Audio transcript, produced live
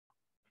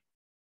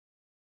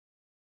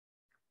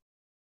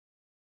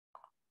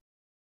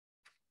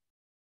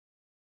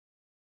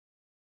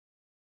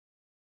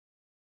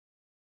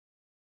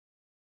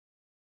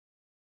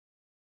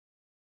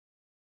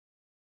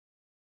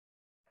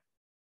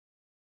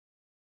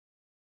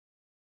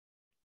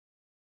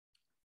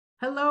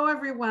Hello,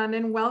 everyone,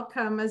 and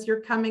welcome. As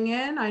you're coming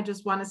in, I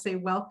just want to say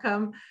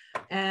welcome.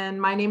 And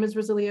my name is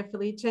Rosalia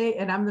Felice,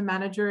 and I'm the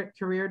manager at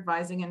Career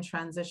Advising and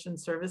Transition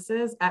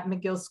Services at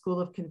McGill School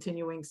of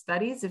Continuing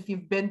Studies. If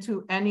you've been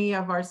to any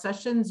of our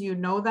sessions, you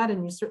know that,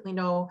 and you certainly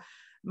know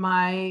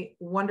my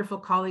wonderful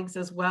colleagues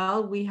as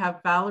well. We have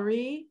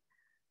Valerie.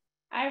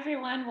 Hi,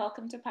 everyone.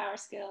 Welcome to Power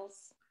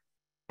Skills.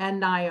 And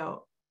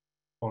Nayo.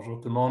 Bonjour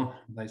tout le monde.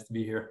 Nice to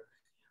be here.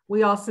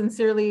 We all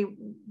sincerely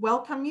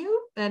welcome you.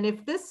 And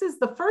if this is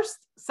the first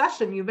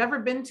session you've ever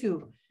been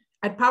to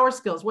at Power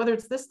Skills, whether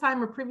it's this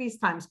time or previous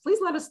times, please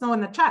let us know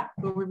in the chat.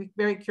 We'll be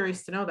very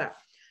curious to know that.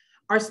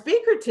 Our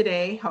speaker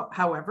today,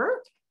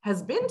 however,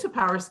 has been to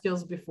Power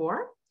Skills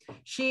before.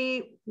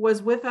 She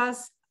was with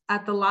us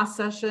at the last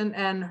session,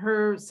 and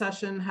her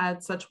session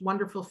had such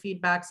wonderful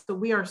feedback. So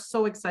we are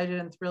so excited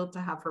and thrilled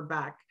to have her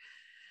back.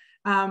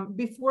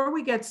 Before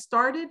we get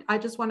started, I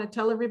just want to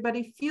tell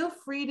everybody, feel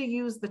free to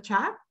use the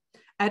chat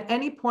at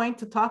any point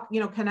to talk.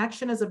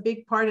 Connection is a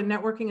big part, and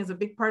networking is a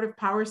big part of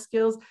Power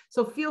Skills.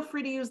 So feel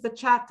free to use the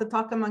chat to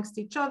talk amongst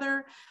each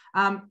other.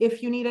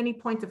 If you need any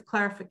point of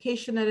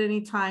clarification at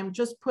any time,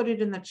 just put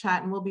it in the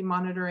chat and we'll be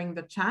monitoring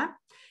the chat.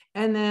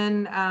 And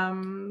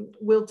then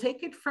we'll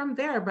take it from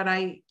there. But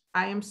I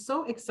am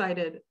so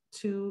excited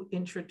to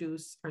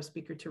introduce our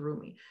speaker,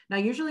 Terumi. Now,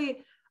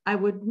 usually I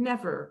would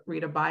never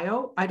read a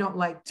bio. I don't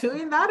like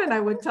doing that. And I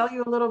would tell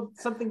you a little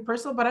something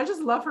personal, but I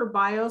just love her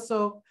bio.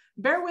 So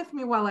bear with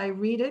me while I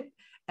read it.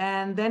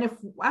 And then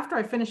after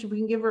I finish, if we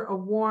can give her a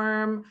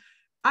warm,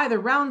 either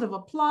round of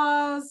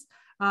applause,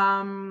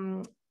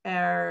 or,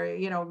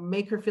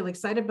 make her feel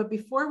excited. But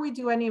before we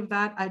do any of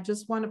that, I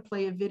just want to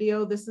play a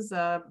video. This is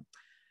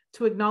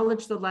to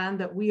acknowledge the land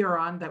that we are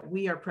on, that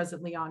we are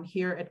presently on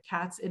here at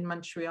CATS in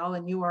Montreal.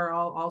 And you are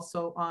all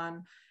also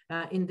on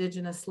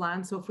Indigenous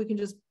land. So if we can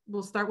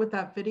we'll start with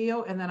that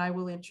video, and then I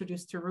will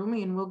introduce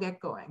Terumi and we'll get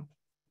going.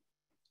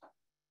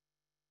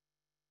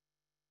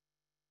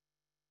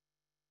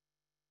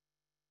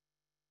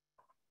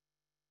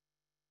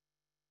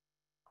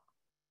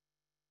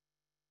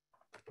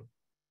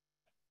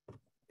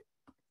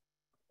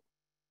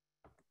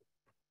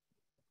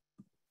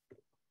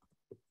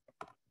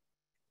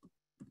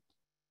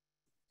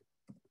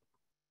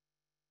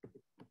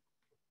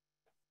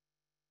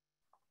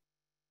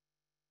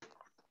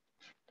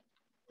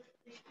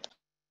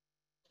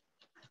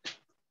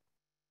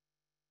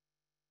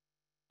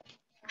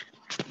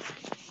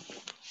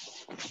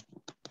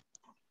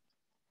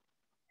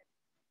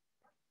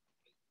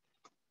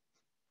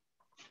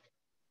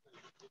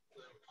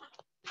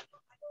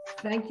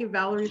 Thank you,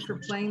 Valerie, for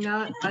playing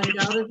that.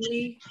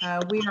 Undoubtedly,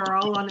 we are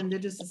all on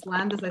Indigenous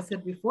land, as I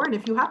said before. And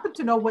if you happen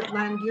to know what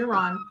land you're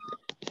on,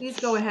 please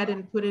go ahead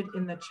and put it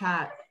in the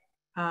chat.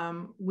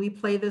 We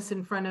play this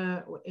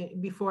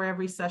before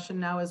every session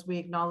now, as we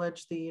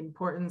acknowledge the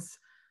importance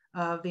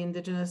of the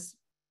Indigenous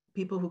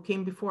people who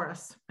came before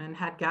us and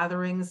had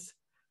gatherings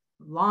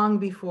long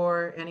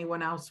before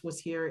anyone else was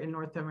here in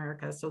North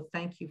America. So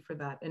thank you for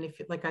that. And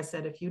like I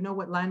said, if you know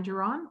what land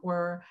you're on,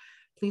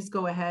 please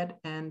go ahead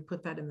and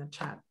put that in the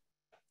chat.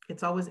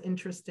 It's always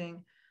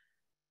interesting.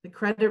 The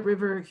Credit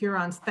River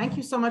Hurons. Thank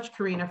you so much,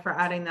 Karina, for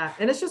adding that.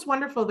 And it's just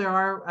wonderful. There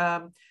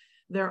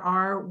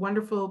are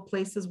wonderful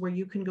places where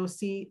you can go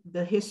see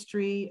the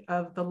history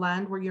of the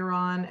land where you're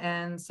on.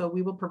 And so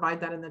we will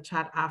provide that in the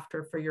chat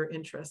after for your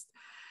interest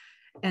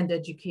and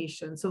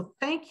education. So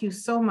thank you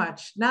so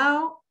much.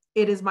 Now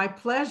it is my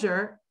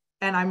pleasure,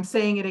 and I'm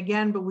saying it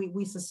again, but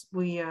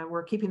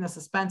we're keeping the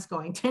suspense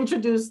going, to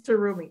introduce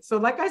Terumi. So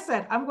like I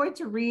said, I'm going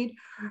to read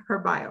her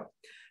bio.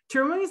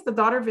 Terumi is the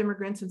daughter of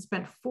immigrants and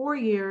spent 4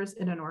 years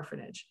in an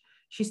orphanage.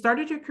 She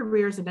started her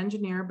career as an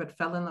engineer, but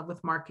fell in love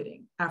with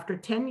marketing. After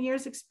 10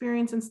 years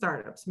experience in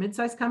startups,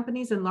 mid-sized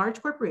companies, and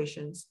large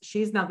corporations,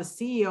 she is now the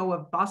CEO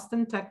of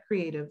Boston Tech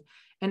Creative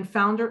and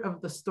founder of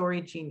the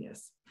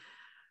StoryGenius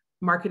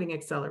Marketing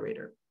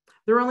Accelerator.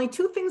 There are only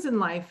 2 things in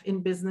life,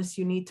 in business,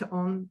 you need to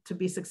own to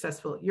be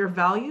successful: your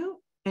value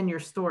and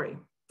your story.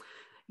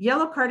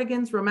 Yellow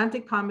cardigans,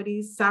 romantic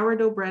comedies,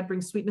 sourdough bread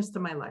bring sweetness to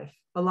my life,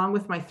 along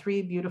with my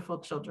 3 beautiful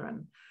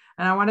children.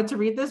 And I wanted to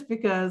read this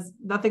because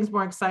nothing's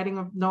more exciting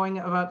than knowing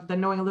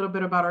a little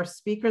bit about our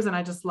speakers. And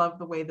I just love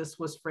the way this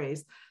was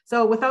phrased.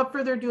 So without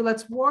further ado,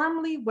 let's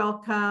warmly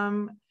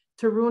welcome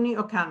Terumi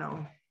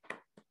Okano.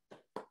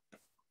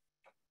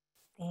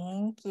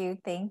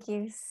 Thank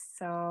you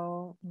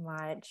so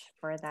much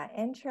for that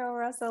intro,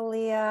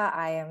 Rosalia.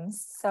 I am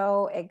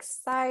so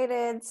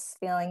excited,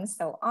 feeling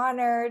so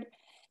honored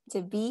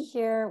to be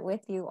here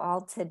with you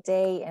all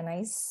today. And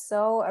I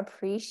so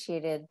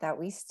appreciated that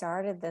we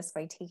started this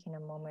by taking a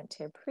moment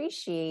to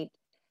appreciate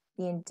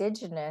the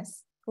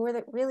Indigenous, who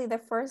were really the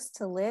first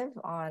to live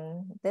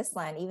on this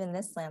land, even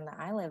this land that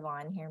I live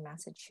on here in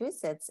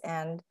Massachusetts.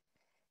 And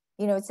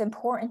it's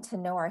important to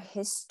know our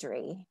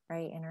history,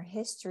 right? And our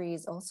history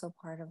is also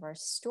part of our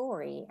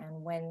story.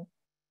 And when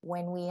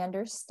we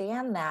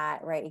understand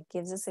that, right, it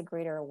gives us a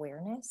greater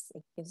awareness.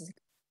 It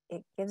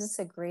gives us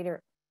a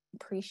greater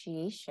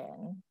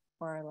appreciation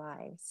for our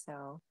lives.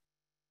 So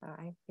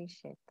I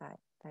appreciate that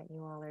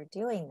you all are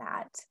doing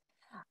that.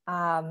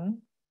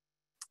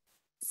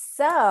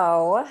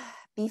 So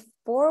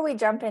before we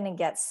jump in and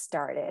get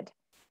started,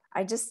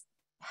 I just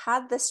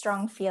had the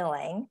strong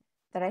feeling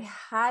that I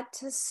had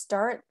to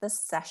start the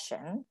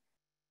session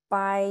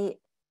by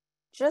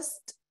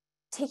just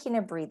taking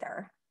a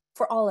breather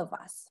for all of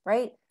us,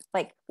 right?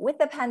 Like with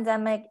the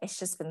pandemic, it's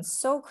just been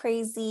so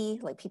crazy.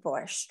 Like people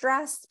are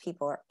stressed,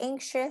 people are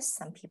anxious,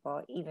 some people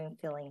are even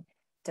feeling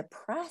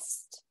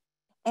depressed.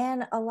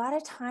 And a lot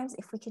of times,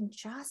 if we can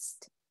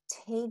just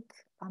take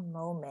a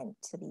moment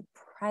to be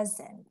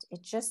present,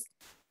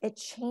 it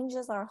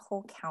changes our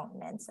whole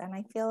countenance. And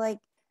I feel like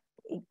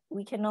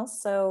we can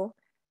also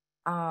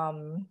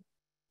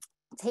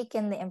take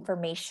in the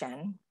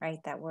information, right,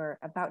 that we're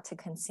about to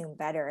consume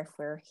better if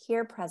we're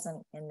here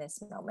present in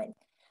this moment.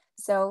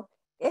 So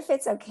if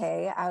it's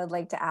okay, I would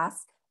like to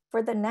ask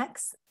for the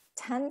next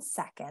 10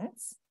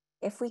 seconds,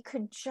 if we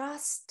could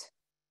just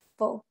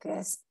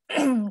focus,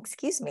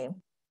 excuse me,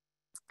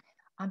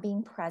 on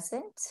being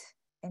present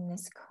in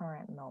this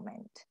current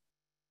moment.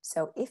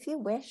 So if you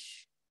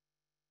wish,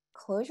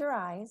 close your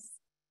eyes.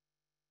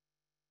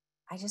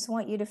 I just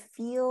want you to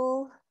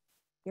feel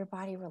your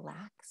body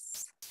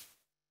relax.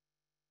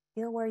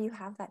 Feel where you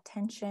have that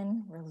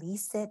tension,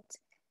 release it.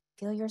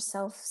 Feel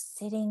yourself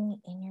sitting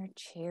in your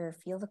chair.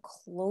 Feel the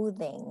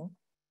clothing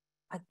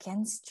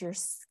against your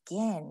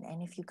skin.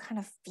 And if you kind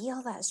of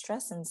feel that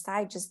stress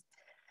inside, just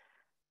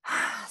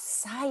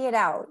sigh it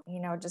out,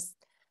 just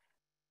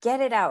get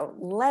it out,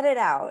 let it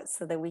out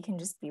so that we can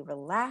just be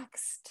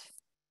relaxed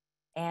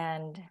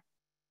and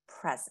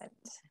present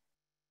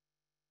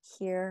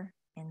here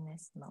in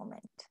this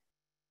moment.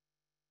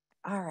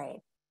 All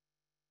right.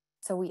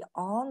 So we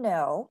all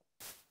know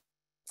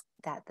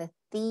that the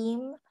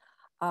theme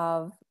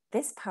of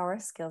this Power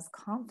Skills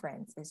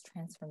Conference is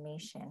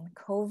transformation.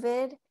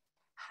 COVID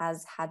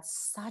has had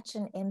such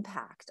an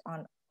impact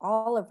on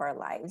all of our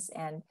lives.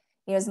 And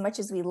as much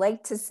as we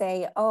like to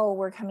say, oh,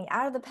 we're coming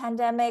out of the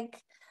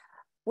pandemic,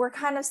 we're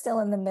kind of still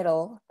in the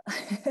middle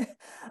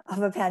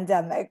of a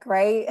pandemic,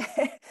 right?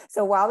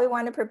 So while we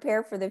want to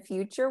prepare for the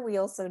future, we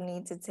also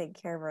need to take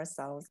care of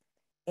ourselves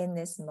in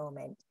this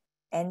moment.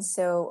 And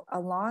so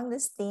along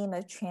this theme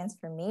of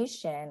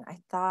transformation, I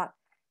thought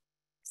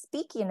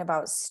speaking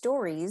about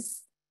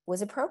stories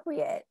was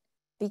appropriate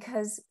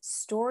because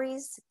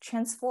stories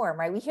transform,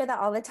 right? We hear that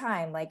all the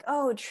time, like,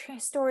 oh,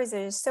 stories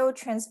are so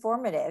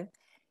transformative.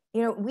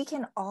 We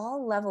can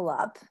all level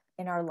up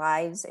in our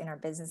lives, in our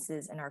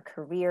businesses, in our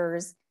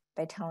careers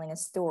by telling a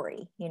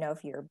story.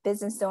 If you're a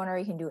business owner,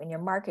 you can do it in your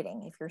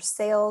marketing. If you're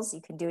sales,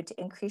 you can do it to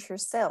increase your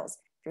sales.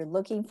 If you're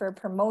looking for a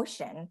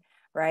promotion,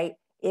 right?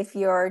 If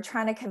you're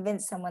trying to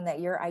convince someone that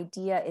your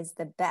idea is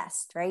the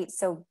best, right?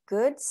 So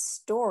good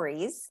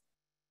stories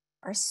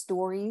are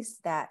stories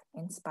that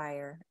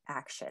inspire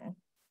action.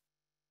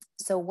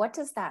 So what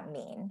does that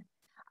mean?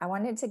 I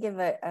wanted to give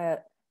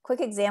a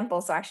quick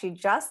example. So actually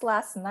just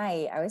last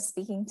night, I was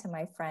speaking to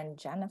my friend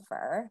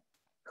Jennifer,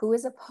 who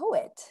is a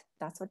poet.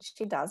 That's what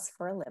she does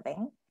for a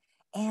living.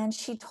 And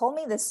she told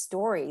me this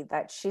story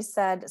that she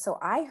said, so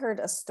I heard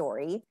a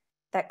story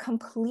that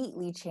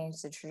completely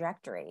changed the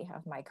trajectory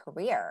of my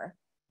career.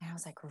 And I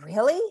was like,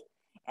 really?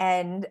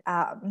 And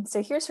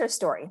so here's her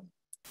story.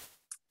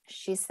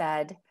 She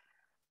said,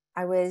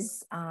 I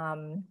was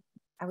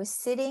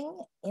sitting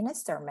in a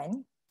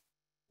sermon,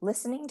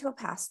 listening to a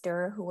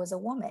pastor who was a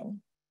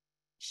woman.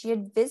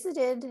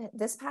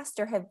 This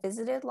pastor had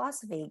visited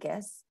Las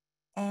Vegas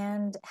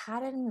and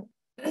had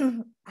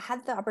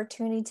the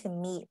opportunity to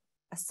meet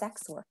a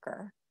sex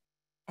worker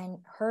and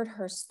heard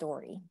her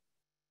story.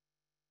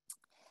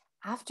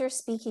 After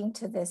speaking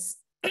to this,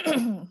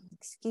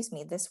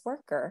 this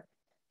worker,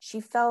 she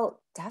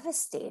felt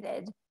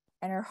devastated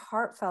and her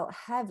heart felt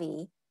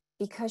heavy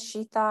because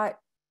she thought,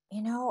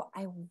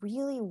 I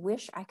really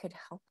wish I could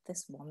help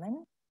this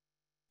woman,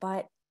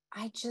 but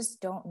I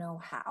just don't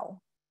know how.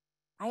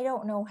 I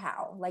don't know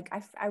how. Like,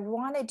 I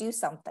want to do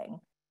something,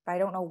 but I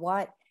don't know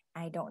what,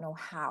 I don't know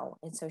how.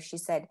 And so she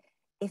said,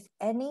 if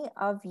any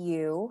of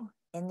you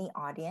in the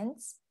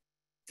audience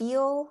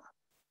feel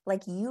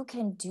like you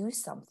can do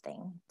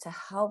something to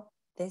help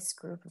this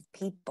group of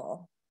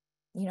people,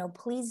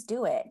 please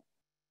do it.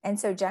 And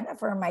so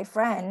Jennifer, my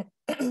friend,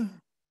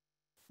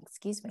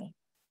 excuse me.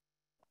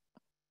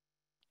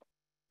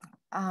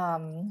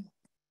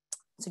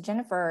 So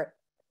Jennifer,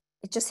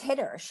 it just hit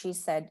her. She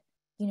said,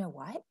 you know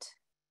what?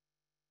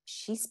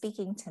 She's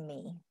speaking to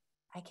me.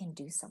 I can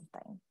do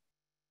something.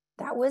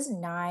 That was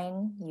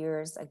 9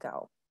 years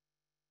ago.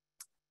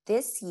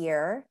 This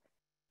year,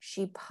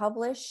 she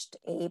published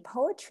a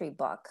poetry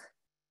book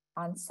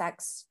on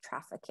sex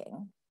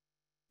trafficking.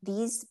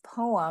 These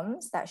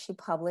poems that she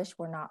published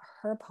were not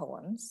her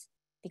poems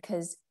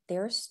because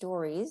their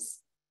stories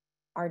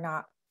are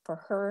not for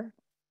her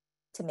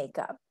to make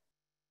up.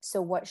 So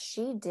what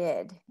she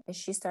did is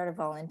she started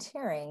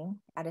volunteering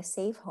at a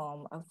safe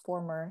home of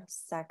former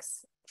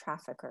sex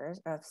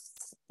traffickers,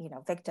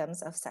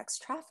 victims of sex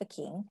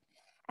trafficking,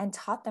 and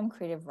taught them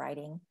creative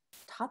writing,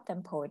 taught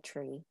them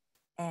poetry,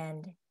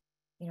 and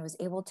was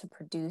able to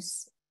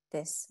produce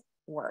this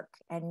work.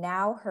 And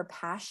now her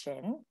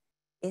passion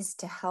is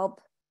to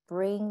help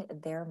bring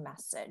their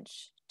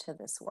message to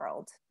this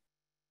world.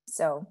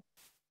 So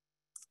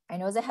I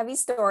know it's a heavy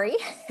story,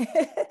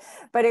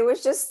 but it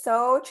was just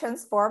so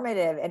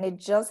transformative. And it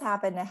just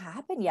happened to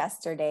happen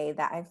yesterday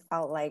that I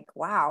felt like,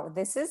 wow,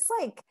 this is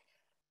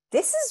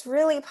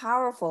really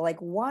powerful.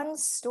 Like one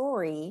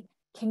story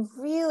can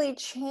really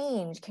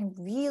change, can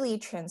really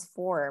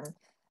transform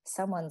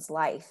someone's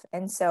life.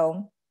 And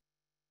so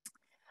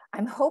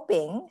I'm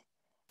hoping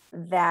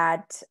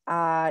that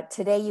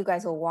today you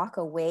guys will walk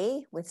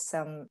away with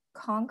some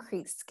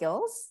concrete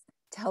skills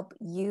to help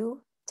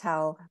you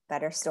tell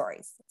better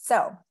stories.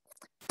 So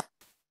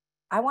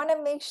I want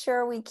to make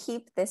sure we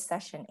keep this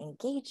session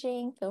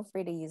engaging. Feel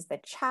free to use the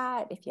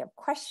chat if you have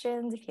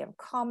questions, if you have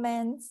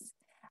comments,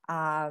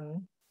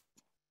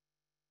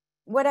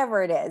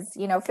 whatever it is,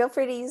 feel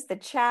free to use the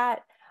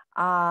chat.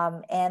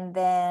 And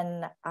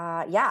then,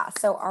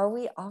 so are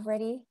we all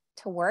ready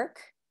to work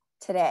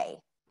today?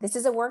 This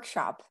is a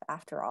workshop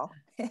after all.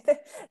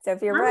 So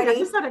if you're ready. I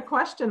just had a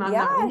question on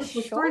that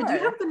wonderful story. Do you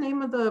have the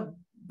name of the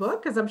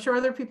book? Because I'm sure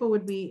other people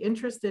would be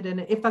interested in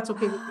it, if that's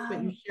okay with you,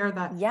 that you share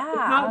that. Yeah. If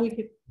not, we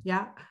could,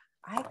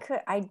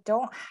 I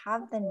don't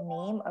have the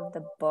name of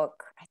the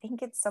book. I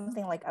think it's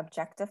something like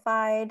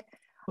Objectified.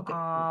 Okay.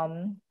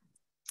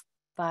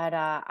 But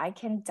I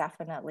can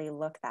definitely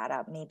look that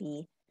up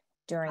maybe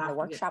during the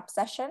workshop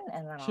session,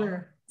 and then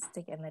I'll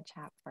stick it in the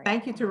chat for you.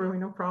 Thank you, Terumi,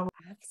 no problem.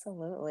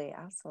 Absolutely.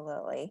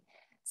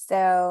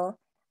 So,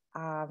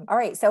 all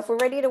right. So if we're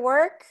ready to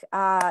work,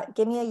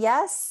 give me a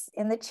yes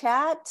in the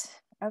chat.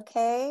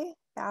 Okay.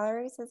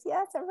 Valerie says,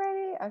 yes, I'm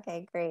ready.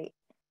 Okay, great.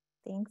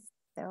 Thanks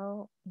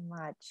so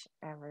much,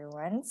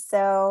 everyone.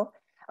 So,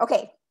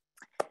 okay.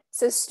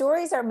 So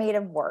stories are made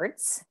of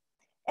words.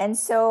 And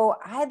so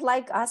I'd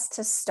like us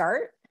to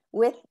start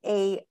with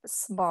a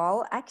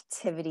small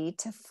activity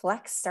to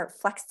start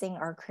flexing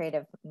our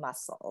creative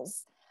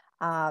muscles.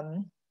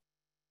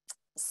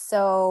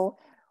 So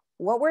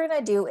what we're going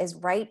to do is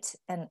write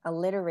an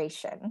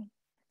alliteration.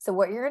 So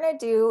what you're going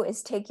to do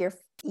is take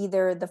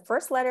either the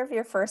first letter of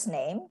your first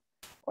name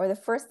or the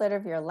first letter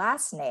of your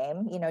last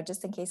name,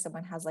 just in case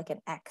someone has like an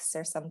X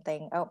or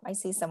something. Oh, I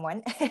see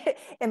someone.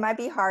 It might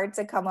be hard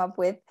to come up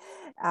with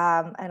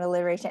an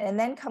alliteration, and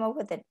then come up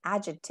with an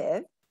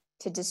adjective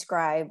to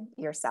describe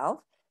yourself.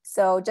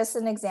 So just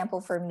an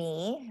example for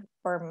me,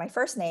 for my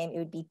first name, it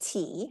would be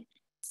T.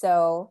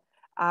 So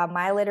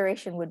my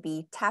alliteration would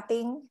be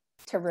tapping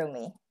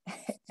Terumi.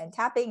 And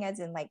tapping as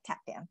in like tap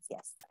dance.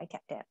 Yes, I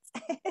tap dance.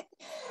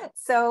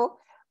 So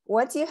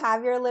once you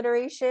have your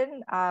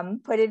alliteration,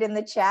 put it in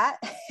the chat.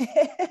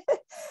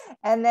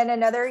 And then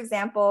another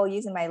example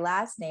using my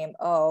last name,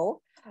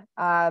 O,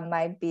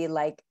 might be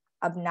like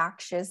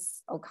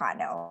obnoxious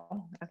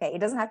Okano. Okay, it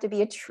doesn't have to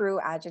be a true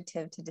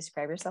adjective to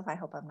describe yourself. I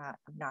hope I'm not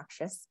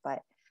obnoxious,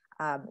 but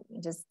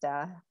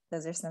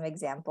those are some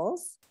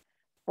examples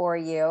for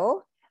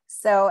you.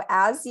 So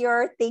as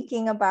you're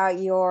thinking about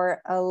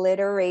your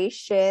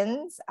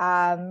alliterations,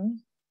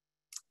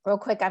 real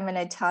quick, I'm going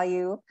to tell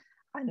you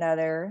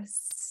another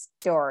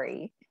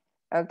story.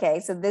 Okay,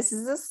 so this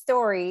is a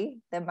story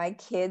that my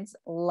kids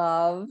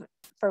love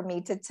for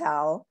me to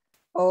tell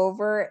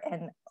over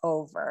and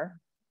over.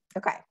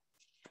 Okay,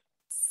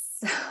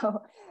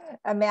 so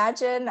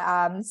imagine,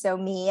 I'm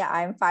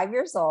 5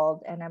 years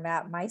old and I'm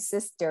at my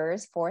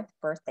sister's 4th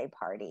birthday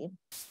party.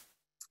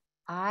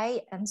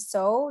 I am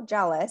so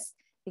jealous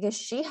because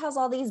she has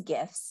all these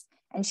gifts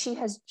and she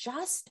has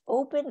just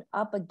opened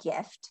up a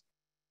gift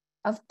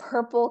of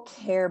purple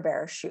Care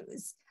Bear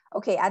shoes.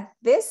 Okay, at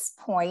this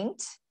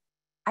point,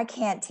 I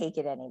can't take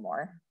it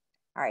anymore.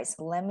 All right,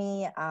 so let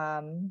me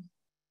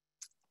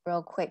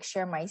real quick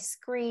share my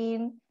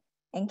screen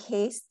in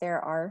case there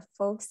are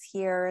folks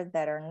here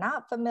that are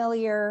not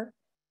familiar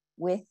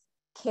with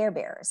Care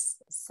Bears.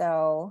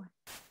 So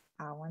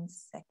 1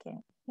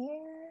 second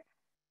here.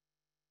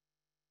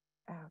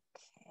 Okay.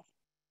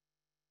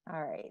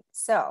 All right,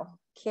 so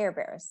Care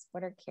Bears.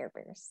 What are Care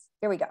Bears?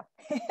 Here we go.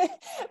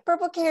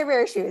 Purple Care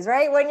Bear shoes,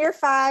 right? When you're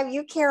 5,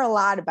 you care a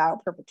lot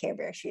about purple Care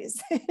Bear shoes.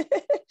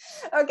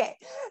 Okay,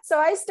 so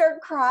I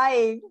start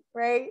crying,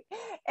 right?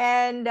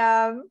 And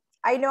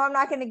I know I'm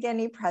not going to get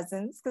any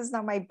presents because it's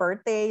not my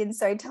birthday. And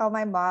so I tell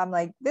my mom,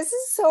 like, this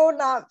is so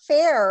not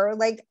fair.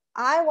 Like,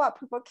 I want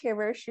purple Care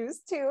Bear shoes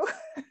too.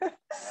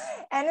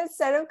 And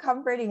instead of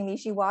comforting me,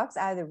 she walks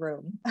out of the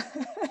room.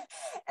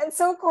 And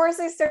so of course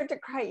I start to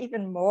cry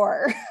even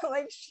more.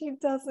 Like, she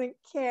doesn't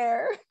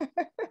care.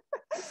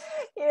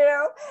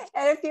 And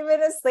a few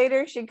minutes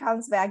later, she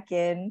comes back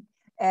in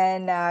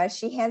and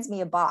she hands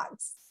me a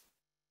box.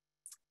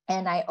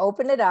 And I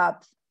open it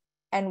up.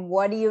 And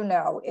what do you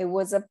know? It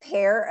was a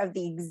pair of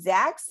the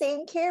exact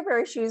same Care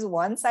Bear shoes,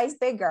 one size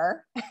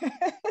bigger.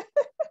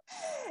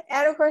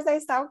 And of course I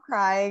stopped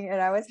crying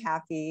and I was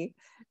happy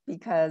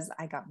because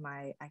I got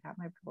my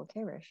purple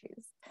Care Bear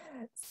shoes.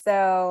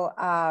 So,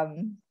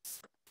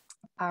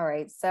 all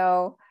right.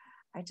 So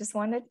I just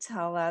want to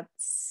tell that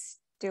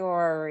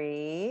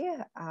story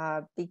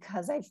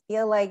because I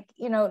feel like,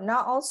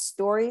 not all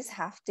stories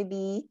have to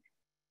be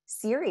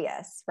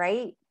serious,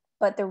 right?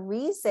 But the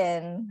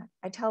reason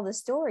I tell the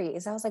story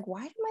is I was like,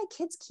 why do my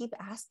kids keep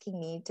asking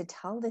me to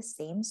tell the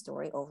same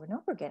story over and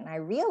over again? And I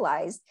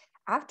realized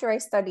after I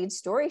studied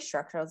story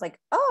structure, I was like,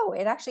 oh,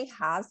 it actually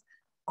has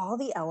all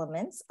the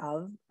elements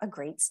of a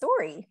great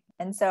story.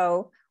 And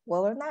so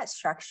we'll learn that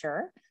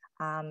structure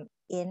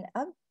in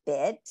a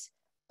bit,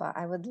 but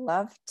I would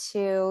love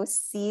to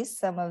see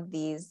some of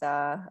these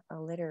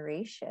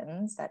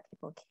alliterations that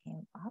people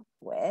came up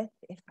with,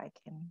 if I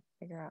can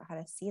figure out how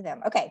to see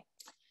them. Okay.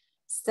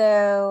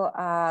 So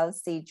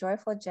let's see,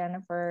 Joyful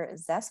Jennifer,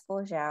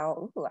 Zestful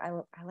Zhao. Ooh,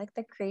 I like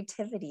the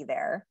creativity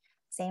there.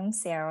 Same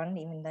sound,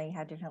 even though you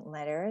have different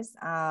letters.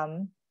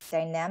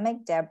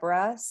 Dynamic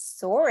Deborah,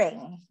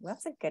 soaring.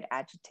 That's a good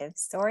adjective.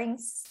 Soaring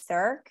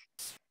Cirque,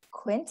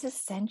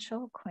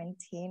 quintessential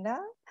Quintina.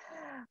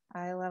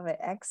 I love it.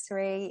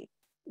 X-ray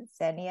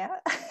Xenia.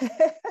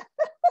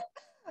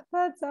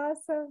 That's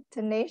awesome.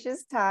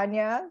 Tenacious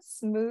Tanya,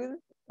 smooth.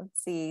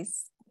 Let's see.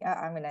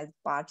 I'm gonna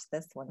botch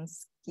this one.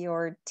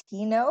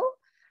 Sciortino,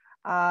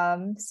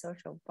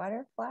 social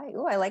butterfly.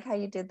 Oh, I like how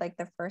you did like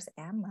the first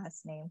and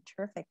last name.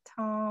 Terrific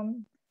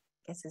Tom.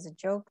 Guess there's a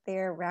joke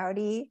there.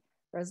 Rowdy,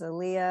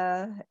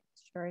 Rosalia,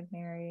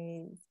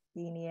 extraordinary,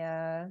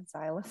 Xenia,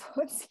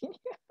 xylophone, Xenia.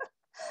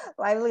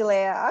 Lively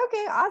Leia.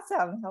 Okay,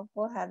 awesome.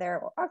 Helpful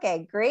Heather.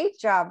 Okay, great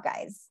job,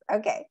 guys.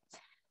 Okay,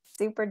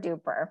 super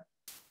duper.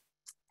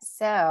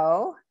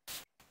 So,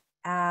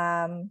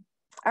 all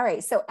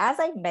right. So as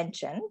I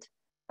mentioned,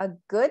 a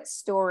good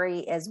story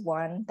is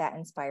one that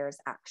inspires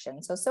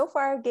action. So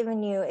far I've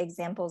given you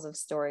examples of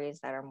stories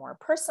that are more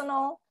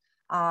personal,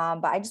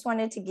 but I just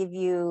wanted to give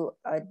you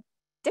a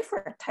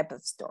different type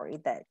of story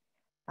that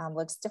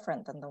looks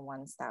different than the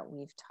ones that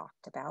we've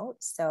talked about.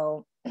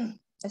 So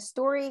a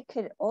story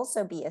could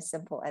also be as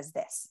simple as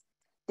this.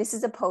 This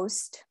is a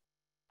post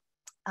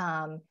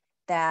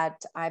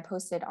that I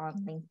posted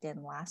on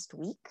LinkedIn last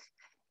week.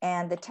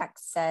 And the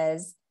text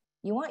says,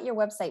 you want your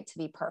website to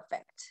be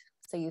perfect,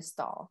 so you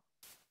stall.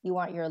 You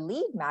want your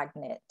lead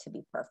magnet to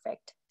be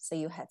perfect, so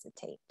you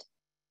hesitate.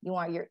 You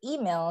want your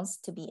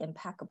emails to be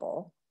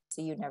impeccable,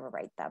 so you never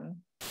write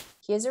them.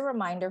 Here's a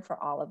reminder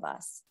for all of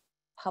us.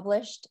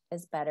 Published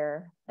is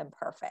better than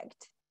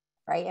perfect,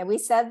 right? And we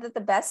said that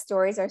the best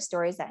stories are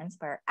stories that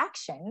inspire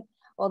action.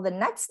 Well, the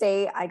next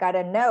day I got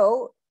a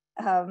note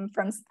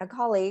from a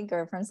colleague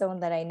or from someone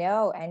that I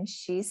know, and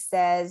she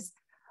says,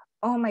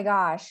 oh my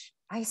gosh,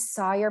 I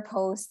saw your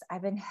post.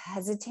 I've been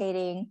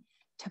hesitating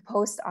to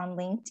post on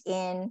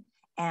LinkedIn.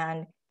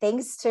 And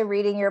thanks to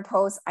reading your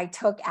post, I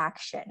took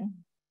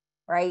action,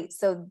 right?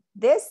 So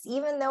this,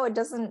 even though it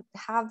doesn't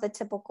have the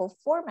typical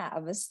format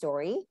of a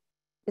story,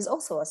 is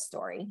also a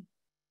story.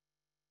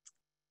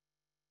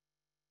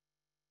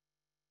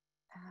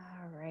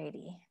 All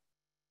righty.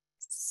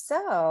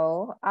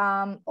 So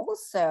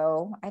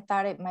also, I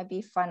thought it might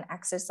be fun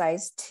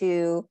exercise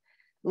to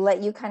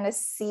let you kind of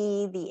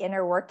see the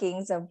inner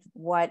workings of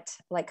what,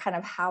 like kind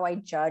of how I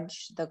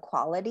judge the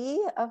quality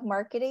of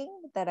marketing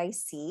that I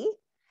see.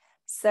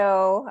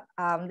 So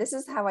this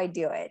is how I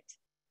do it.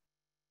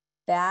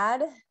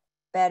 Bad,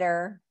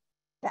 better,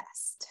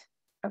 best.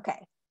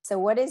 Okay, so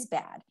what is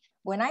bad?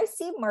 When I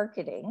see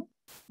marketing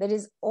that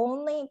is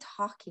only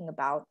talking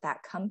about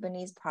that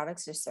company's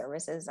products or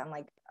services, I'm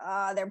like,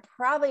 oh, they're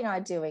probably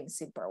not doing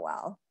super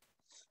well.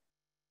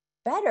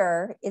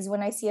 Better is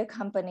when I see a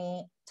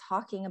company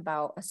talking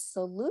about a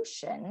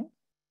solution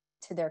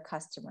to their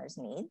customers'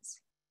 needs.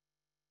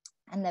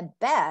 And the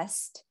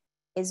best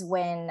is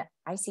when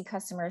I see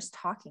customers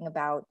talking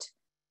about,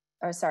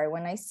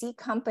 when I see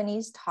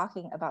companies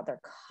talking about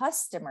their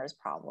customers'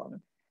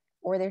 problem,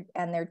 or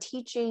they're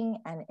teaching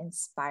and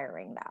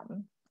inspiring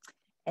them.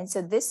 And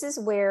so this is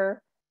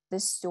where the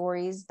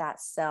stories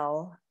that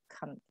sell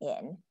come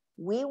in.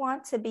 We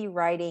want to be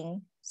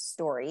writing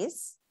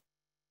stories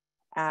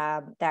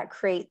that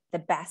create the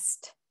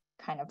best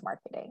kind of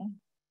marketing.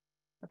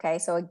 Okay,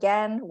 so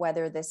again,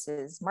 whether this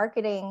is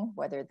marketing,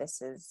 whether this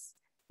is,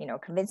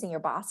 convincing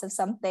your boss of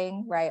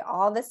something, right?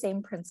 All the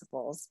same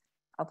principles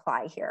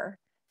apply here.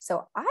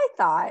 So I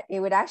thought it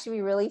would actually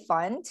be really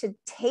fun to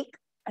take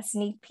a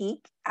sneak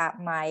peek at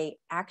my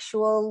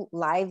actual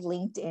live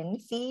LinkedIn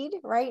feed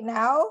right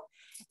now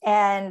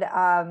and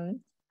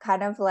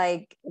kind of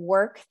like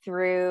work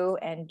through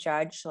and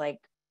judge like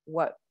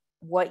what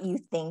you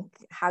think,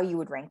 how you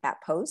would rank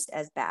that post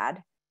as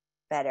bad,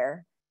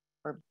 better,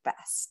 or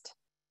best.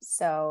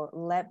 So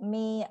let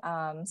me,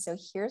 so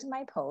here's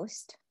my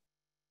post.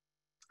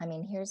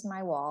 Here's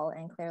my wall,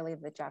 and clearly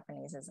the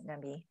Japanese isn't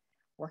going to be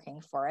working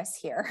for us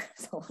here.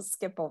 So we'll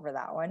skip over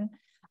that one.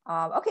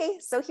 Okay,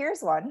 so here's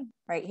one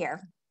right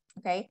here.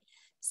 Okay,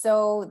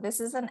 so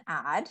this is an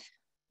ad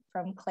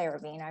from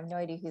Claravine. I have no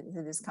idea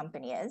who this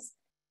company is.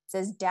 It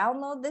says,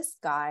 download this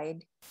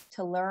guide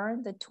to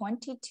learn the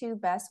 22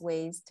 best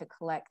ways to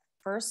collect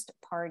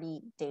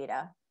first-party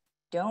data.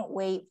 Don't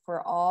wait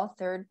for all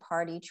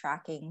third-party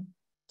tracking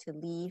to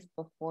leave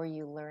before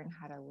you learn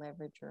how to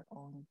leverage your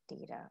own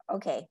data.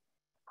 Okay.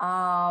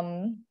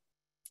 I'm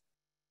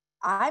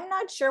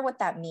not sure what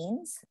that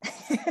means.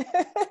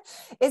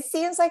 Is it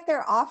seems like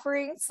they're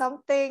offering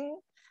something,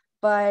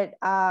 but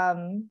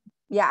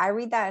yeah, I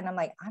read that and I'm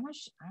like, I'm not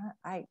sure,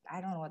 I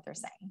don't know what they're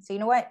saying. So you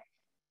know what?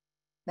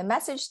 The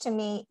message to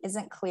me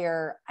isn't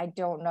clear. I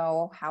don't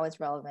know how it's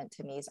relevant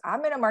to me. So I'm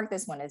going to mark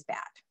this one as bad.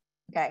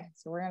 Okay.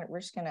 So we're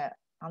just going to,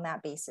 on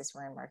that basis,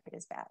 we're going to mark it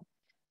as bad.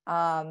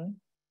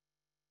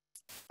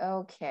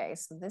 Okay.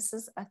 So this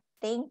is a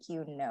thank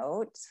you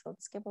note. So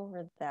let's skip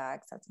over that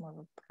because that's more of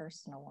a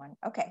personal one.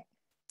 Okay.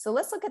 So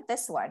let's look at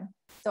this one.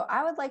 So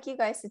I would like you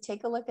guys to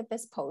take a look at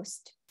this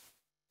post.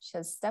 It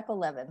says step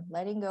 11,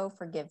 letting go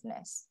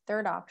forgiveness.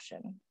 Third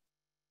option,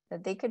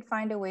 that they could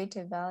find a way to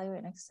evaluate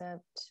and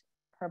accept.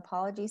 Her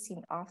apology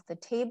seemed off the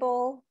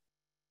table.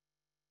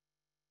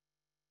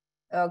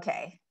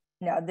 Okay.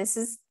 No, this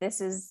is,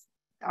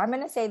 I'm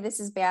going to say this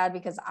is bad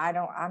because I'm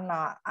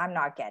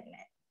not getting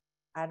it.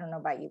 I don't know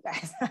about you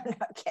guys. I'm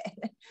not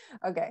getting it.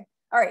 Okay.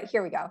 All right,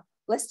 here we go.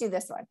 Let's do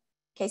this one.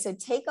 Okay. So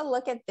take a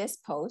look at this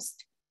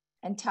post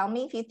and tell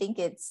me if you think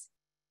it's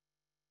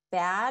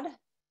bad,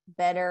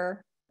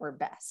 better, or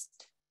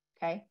best.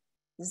 Okay.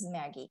 This is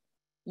Maggie.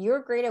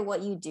 You're great at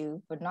what you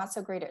do, but not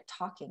so great at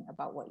talking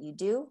about what you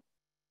do.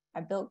 I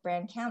built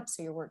brand camps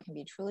so your work can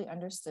be truly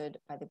understood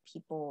by the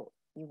people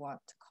you want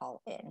to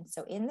call in.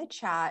 So in the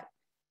chat,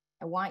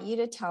 I want you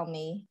to tell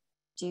me,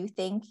 do you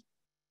think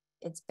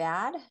it's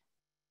bad,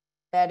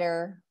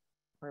 better,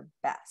 or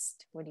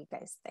best? What do you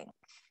guys think?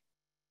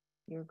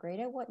 You're great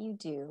at what you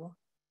do,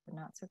 but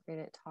not so great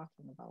at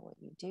talking about what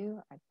you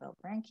do. I built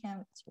brand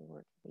camps so your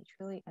work can be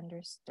truly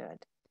understood.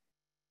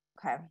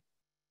 Okay.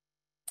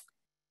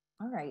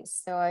 All right,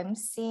 so I'm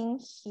seeing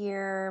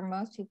here,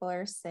 most people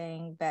are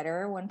saying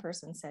better. One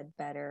person said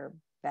better,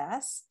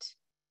 best.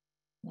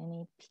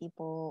 Many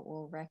people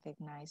will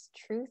recognize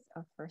truth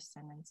of first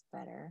sentence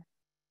better.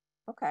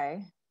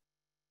 Okay.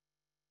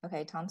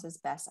 Okay, Tom says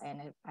best.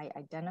 I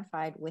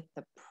identified with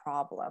the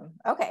problem.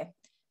 Okay,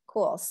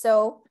 cool.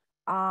 So,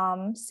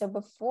 so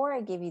before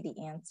I give you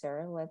the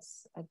answer,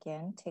 let's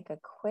again take a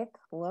quick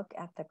look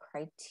at the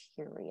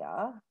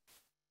criteria.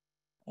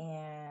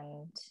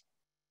 And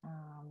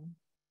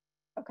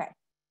okay,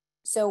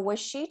 so was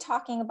she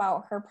talking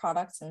about her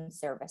products and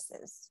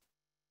services?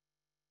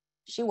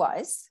 She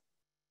was.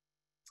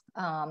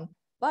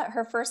 But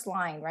her first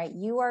line, right?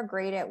 You are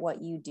great at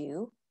what you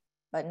do,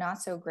 but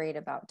not so great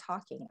about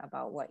talking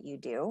about what you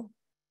do.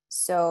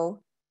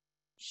 So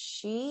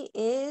she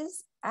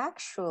is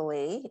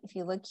actually, if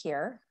you look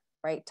here,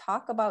 right,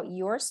 talk about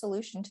your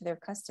solution to their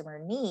customer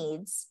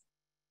needs.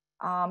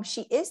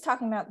 She is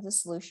talking about the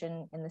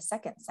solution in the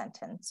second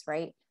sentence,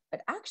 right?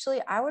 But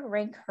actually, I would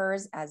rank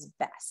hers as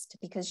best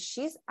because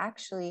she's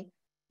actually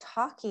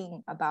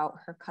talking about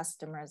her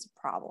customers'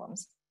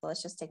 problems. So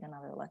let's just take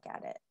another look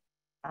at it.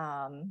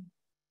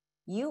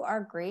 You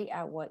are great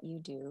at what you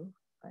do,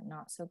 but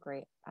not so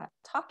great at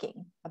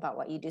talking about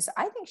what you do. So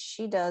I think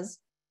she does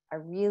a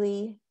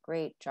really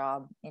great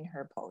job in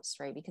her post,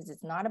 right? Because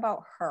it's not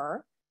about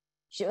her.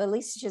 At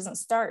least she doesn't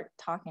start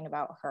talking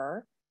about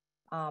her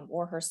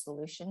or her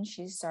solution.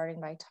 She's starting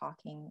by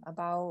talking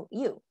about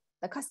you,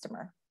 the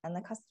customer, and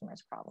the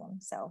customer's problem.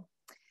 So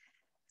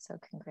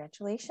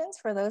congratulations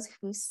for those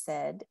who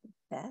said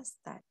best.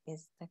 That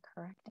is the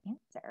correct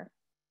answer.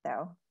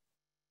 So,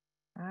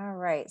 all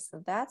right.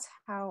 So that's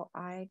how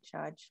I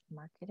judge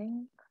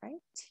marketing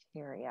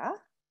criteria.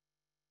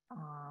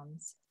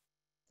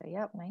 So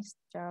yep, nice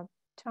job,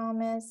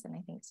 Thomas. And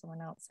I think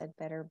someone else said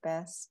better,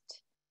 best,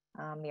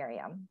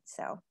 Miriam.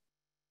 So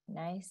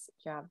nice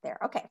job there.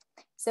 Okay,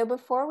 so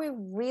before we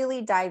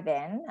really dive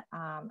in,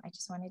 I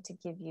just wanted to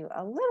give you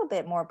a little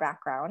bit more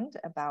background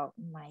about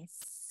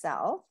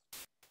myself.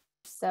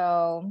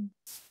 So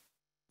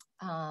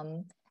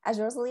as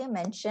Rosalia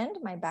mentioned,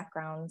 my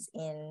background's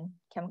in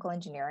chemical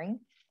engineering.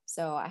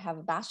 So I have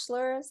a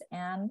bachelor's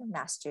and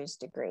master's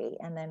degree.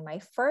 And then my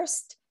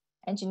first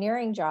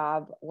engineering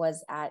job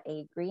was at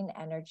a green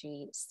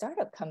energy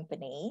startup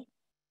company,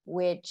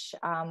 which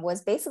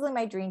was basically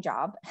my dream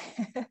job.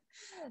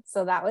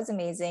 So that was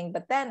amazing.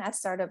 But then as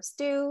startups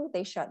do,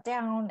 they shut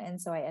down.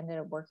 And so I ended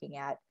up working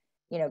at,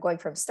 going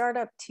from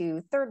startup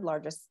to third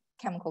largest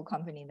chemical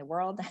company in the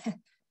world,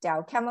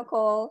 Dow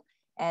Chemical.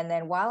 And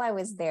then while I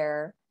was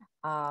there,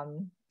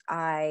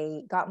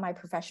 I got my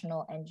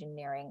professional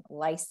engineering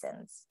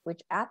license,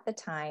 which at the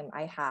time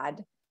I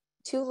had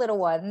 2 little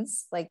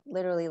ones, like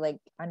literally like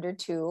under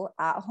 2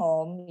 at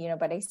home,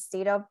 but I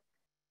stayed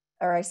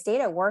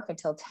at work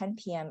until 10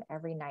 p.m.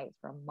 every night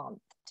for a month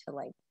to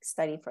like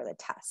study for the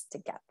test to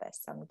get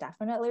this. So I'm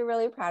definitely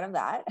really proud of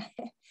that.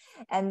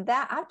 And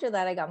after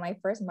that, I got my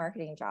first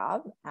marketing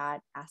job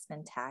at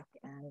Aspen Tech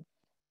and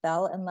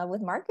fell in love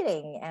with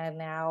marketing. And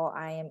now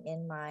I am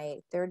in my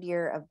 3rd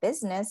year of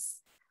business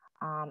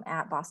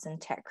at Boston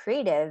Tech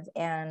Creative.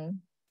 And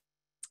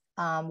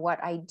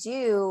what I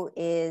do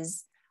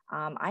is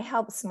I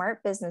help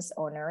smart business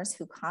owners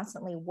who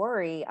constantly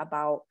worry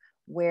about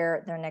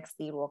where their next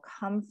lead will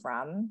come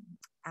from.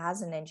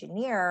 As an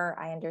engineer,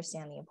 I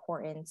understand the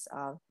importance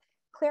of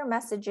clear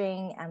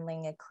messaging and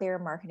laying a clear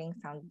marketing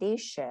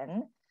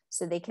foundation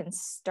so they can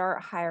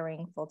start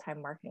hiring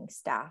full-time marketing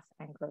staff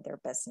and grow their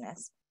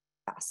business.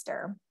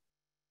 faster.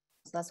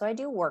 So that's what I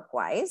do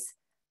work-wise.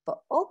 But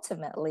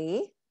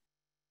ultimately,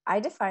 I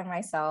define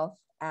myself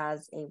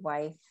as a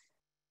wife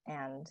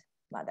and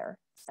mother.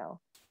 So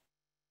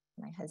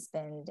my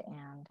husband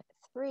and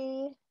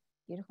 3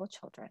 beautiful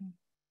children.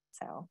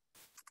 So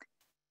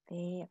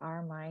they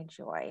are my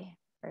joy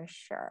for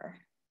sure.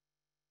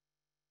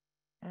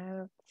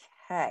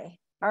 Okay.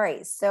 All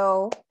right.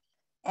 So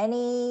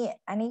any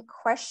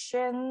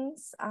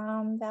questions?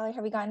 Valerie,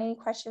 have we gotten any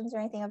questions or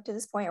anything up to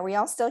this point? Are we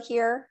all still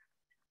here?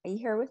 Are you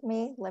here with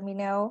me? Let me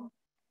know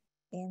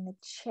in the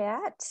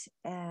chat.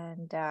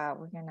 And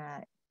we're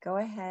gonna go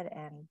ahead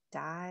and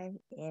dive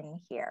in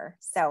here.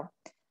 So, all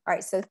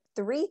right. So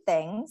 3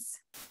 things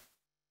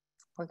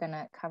we're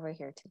gonna cover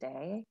here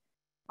today.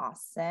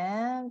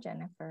 Awesome.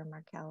 Jennifer,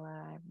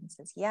 Markella, everyone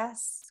says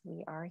yes,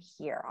 we are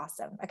here.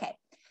 Awesome. Okay.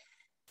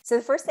 So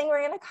the first thing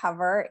we're going to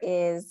cover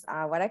is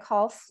what I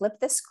call flip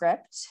the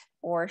script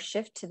or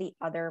shift to the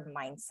other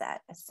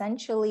mindset.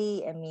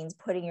 Essentially, it means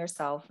putting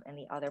yourself in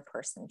the other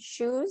person's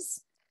shoes.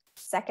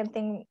 Second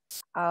thing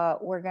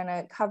we're going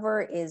to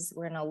cover is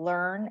we're going to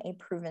learn a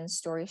proven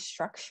story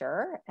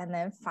structure. And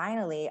then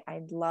finally,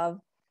 I'd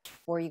love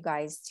for you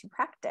guys to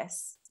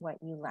practice what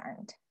you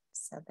learned.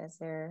 So that's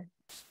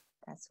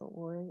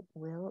what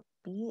we'll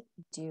be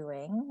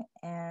doing.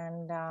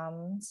 And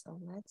so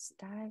let's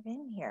dive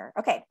in here.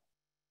 Okay.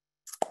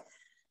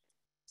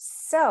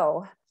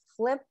 So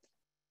flip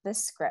the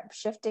script,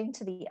 shifting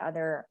to the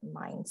other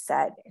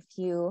mindset. If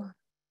you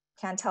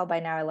can't tell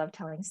by now, I love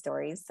telling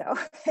stories. So I'm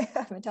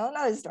going to tell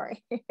another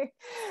story to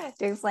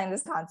explain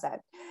this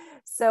concept.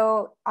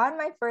 So on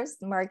my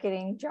first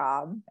marketing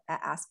job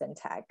at Aspen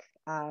Tech,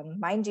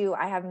 mind you,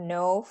 I have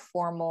no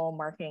formal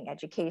marketing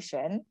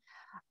education.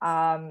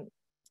 First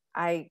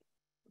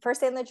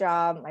day on the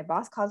job, my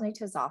boss calls me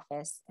to his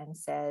office and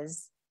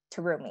says,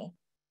 Terumi,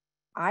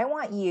 I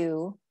want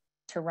you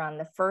to run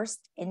the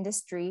first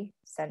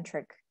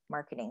industry-centric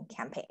marketing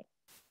campaign.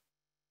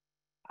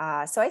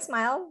 So I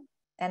smiled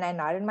and I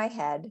nodded my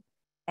head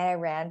and I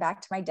ran back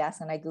to my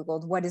desk and I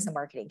Googled, what is a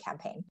marketing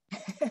campaign?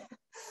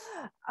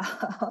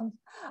 I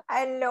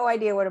had no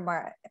idea what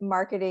a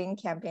marketing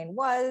campaign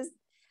was.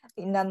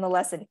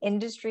 Nonetheless, an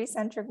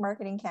industry-centric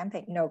marketing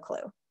campaign, no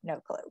clue.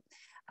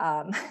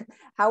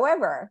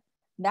 However,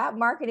 that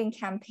marketing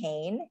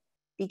campaign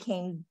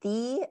became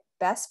the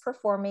best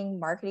performing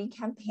marketing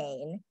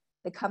campaign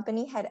the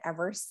company had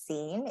ever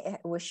seen. It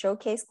was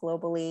showcased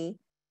globally.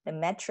 The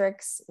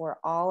metrics were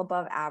all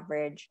above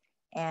average.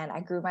 And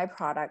I grew my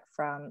product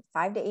from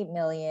 5 to 8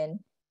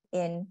 million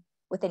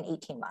within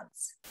 18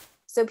 months.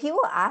 So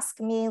people ask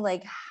me,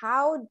 like,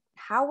 how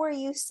were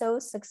you so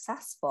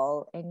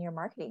successful in your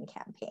marketing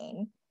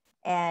campaign?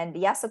 And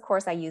yes, of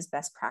course, I use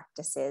best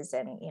practices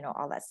and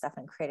all that stuff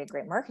and created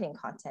great marketing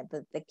content.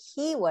 But the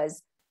key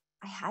was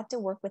I had to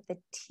work with the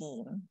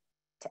team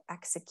to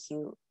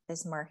execute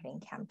this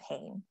marketing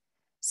campaign.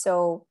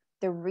 So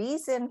the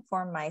reason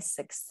for my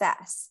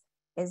success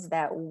is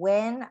that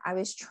when I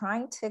was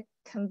trying to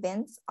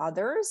convince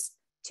others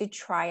to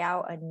try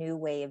out a new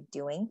way of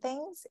doing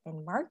things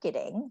in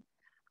marketing,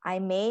 I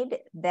made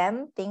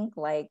them think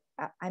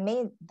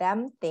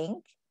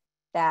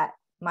that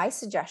my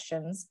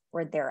suggestions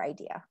were their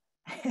idea.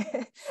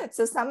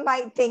 So some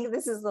might think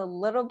this is a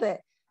little bit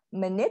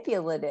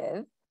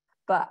manipulative,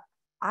 but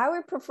I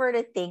would prefer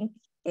to think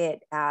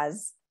it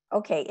as,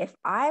 okay, if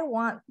I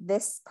want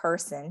this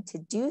person to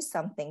do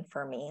something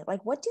for me,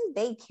 like, what do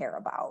they care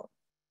about?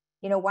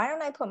 Why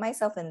don't I put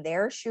myself in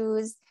their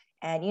shoes?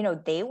 And,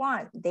 they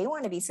want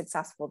to be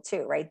successful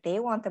too, right? They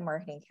want the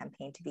marketing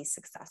campaign to be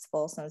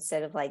successful. So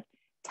instead of like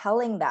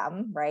telling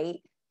them,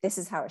 right, this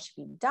is how it should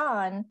be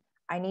done,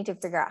 I need to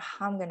figure out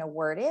how I'm going to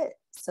word it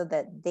so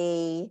that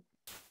they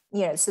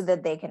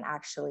can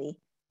actually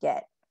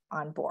get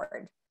on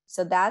board.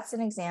 So that's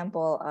an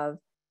example of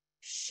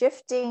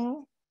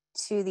shifting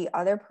to the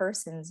other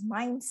person's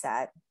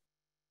mindset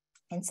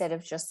instead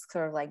of just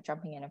sort of like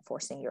jumping in and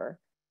forcing your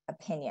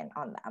opinion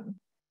on them.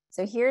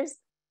 So here's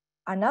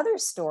another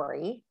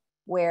story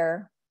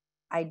where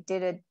I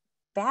did a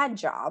bad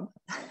job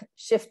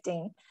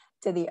shifting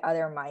to the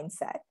other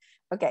mindset.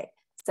 Okay,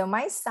 so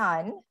my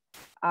son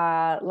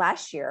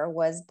last year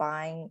was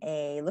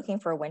looking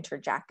for a winter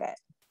jacket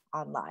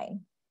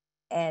online.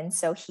 And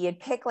so he had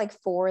picked like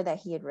 4 that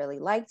he had really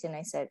liked. And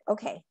I said,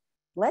 okay,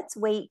 let's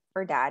wait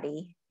for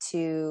daddy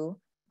to,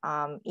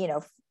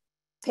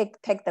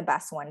 pick the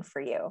best one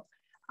for you.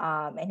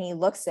 And he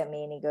looks at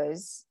me and he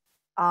goes,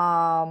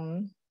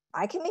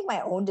 I can make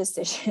my own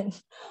decision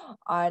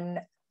on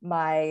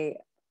my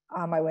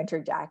winter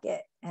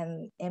jacket.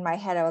 And in my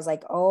head, I was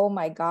like, oh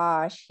my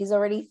gosh, he's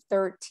already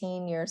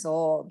 13 years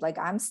old. Like,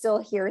 I'm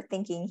still here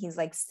thinking he's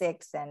like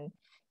 6 and,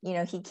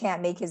 he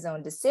can't make his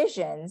own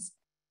decisions.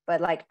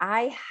 But like,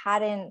 I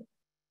hadn't,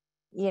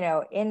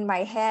 in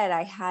my head,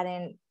 I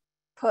hadn't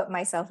put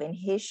myself in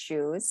his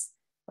shoes,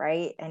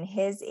 right? And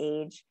his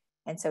age.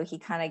 And so he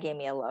kind of gave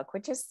me a look,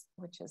 which is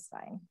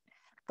fine.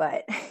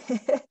 But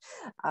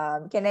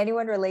can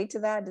anyone relate to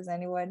that? Does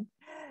anyone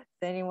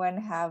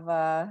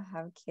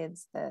have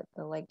kids that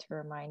like to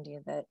remind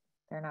you that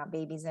they're not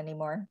babies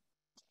anymore.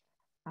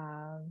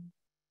 All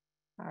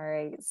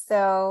right,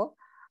 so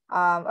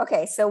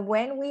okay, so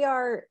when we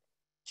are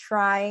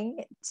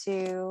trying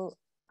to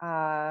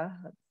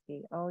let's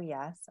see, oh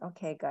yes,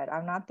 okay, good,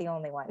 I'm not the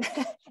only one.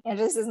 And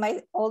this is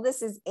my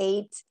oldest is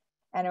 8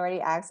 and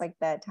already acts like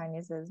that.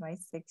 Tanya says my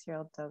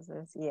 6-year-old does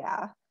this.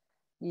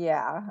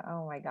 Yeah,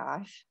 oh my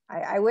gosh,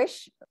 I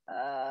wish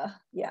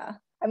yeah,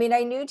 I mean,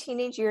 I knew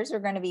teenage years were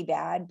going to be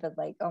bad, but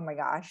like, oh my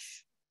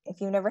gosh,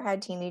 if you never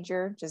had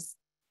teenager, just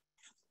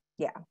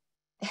yeah.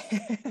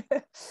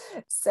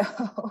 So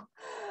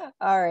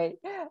all right,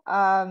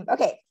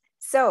 okay,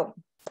 so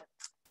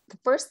the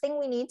first thing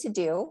we need to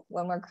do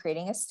when we're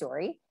creating a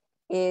story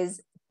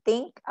is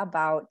think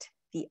about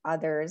the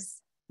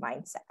other's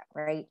mindset,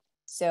 right?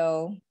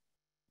 So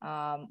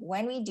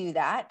when we do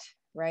that,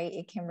 right,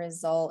 it can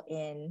result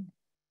in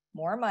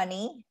more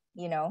money,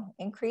 you know,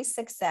 increased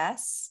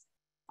success.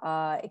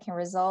 It can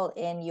result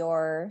in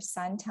your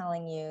son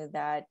telling you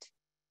that,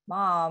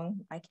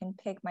 Mom, I can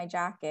pick my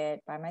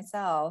jacket by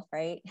myself,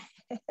 right?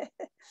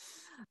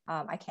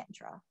 I can't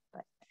draw,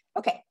 but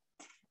okay.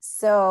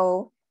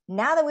 So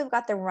now that we've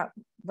got the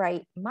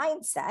right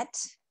mindset,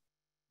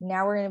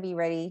 now we're going to be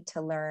ready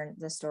to learn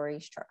the story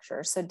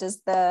structure. So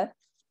does that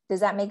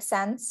make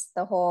sense?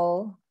 The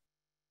whole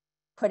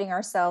putting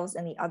ourselves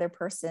in the other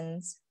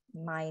person's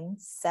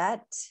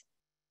mindset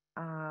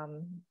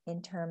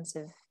in terms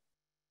of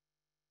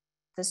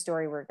the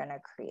story we're going to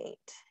create.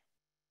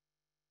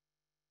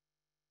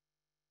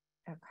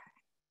 Okay,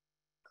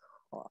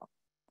 cool.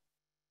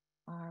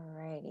 All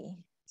righty.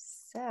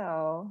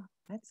 So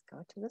let's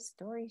go to the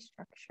story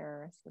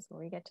structure. This is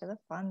where we get to the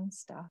fun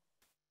stuff.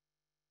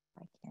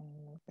 I can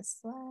move the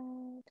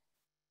slide.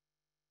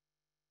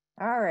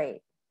 All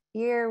right,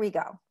 here we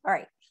go. All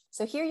right,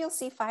 so here you'll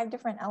see 5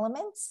 different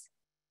elements: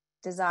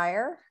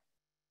 desire,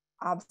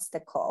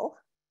 obstacle,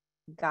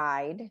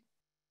 guide,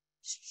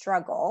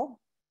 struggle,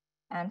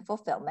 and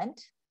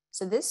fulfillment.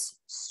 So this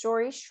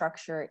story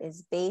structure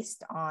is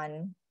based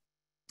on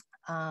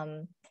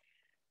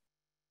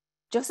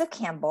Joseph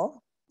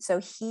Campbell. So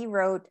he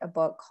wrote a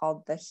book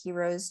called The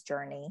Hero's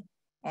Journey,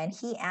 and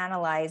he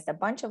analyzed a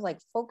bunch of like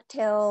folk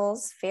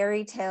tales,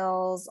 fairy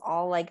tales,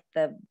 all like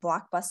the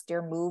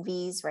blockbuster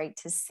movies, right?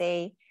 To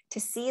see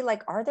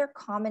like, are there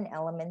common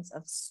elements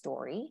of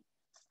story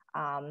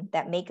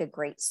that make a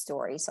great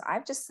story? So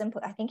I've just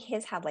I think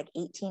his had like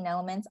 18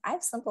 elements.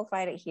 I've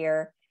simplified it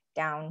here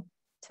down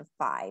to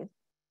 5.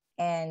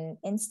 And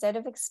instead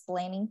of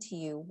explaining to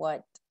you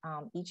what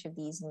each of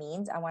these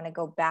means, I want to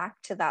go back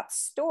to that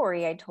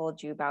story I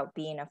told you about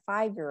being a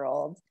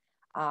 5-year-old,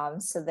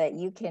 so that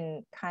you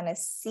can kind of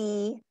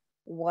see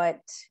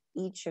what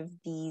each of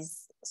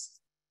these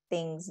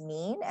things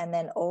mean, and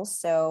then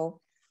also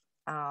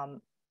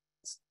learn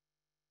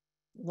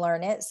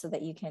it so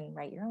that you can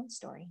write your own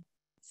story.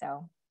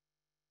 So,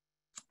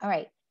 all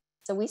right.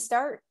 So we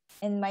start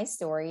in my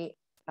story.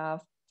 A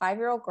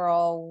 5-year-old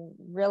girl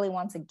really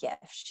wants a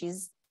gift.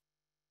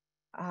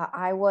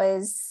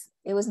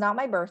 It was not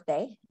my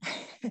birthday,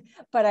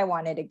 but I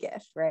wanted a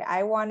gift, right?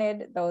 I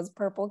wanted those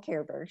purple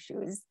Care Bear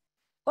shoes,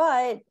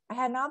 but I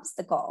had an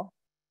obstacle.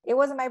 It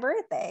wasn't my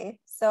birthday.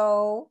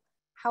 So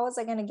how was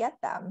I going to get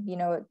them? You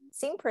know, it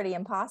seemed pretty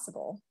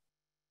impossible.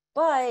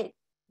 But,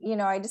 you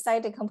know, I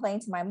decided to complain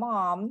to my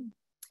mom,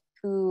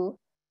 who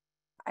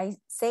I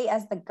say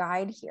as the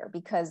guide here,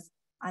 because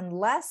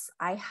unless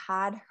I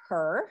had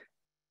her,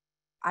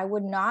 I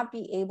would not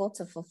be able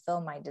to fulfill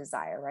my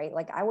desire, right?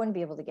 Like I wouldn't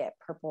be able to get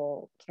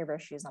purple Care Bear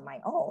shoes on my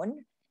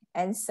own.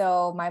 And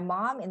so my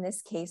mom in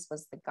this case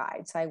was the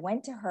guide. So I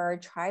went to her,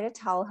 tried to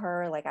tell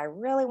her, like, I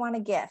really want a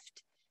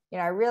gift. You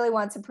know, I really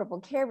want some purple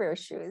Care Bear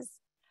shoes.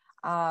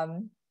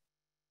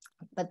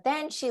 But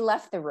then she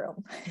left the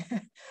room,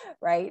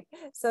 right?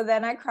 So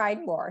then I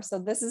cried more. So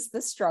this is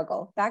the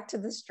struggle, back to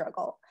the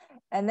struggle.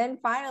 And then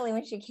finally,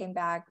 when she came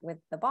back with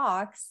the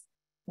box,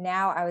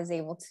 now I was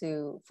able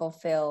to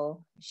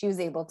she was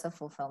able to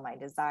fulfill my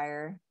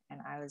desire,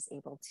 and I was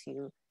able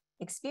to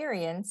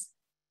experience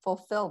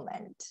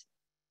fulfillment.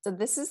 So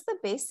this is the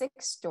basic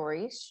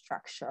story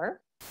structure.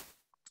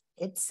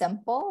 It's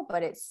simple,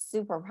 but it's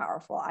super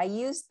powerful. I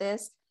use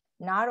this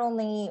not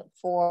only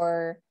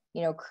for,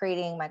 you know,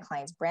 creating my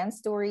clients' brand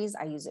stories.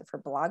 I use it for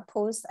blog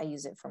posts. I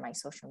use it for my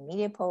social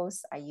media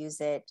posts. I use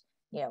it,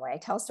 you know, when I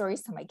tell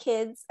stories to my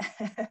kids,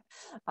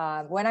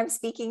 when I'm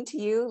speaking to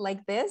you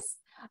like this,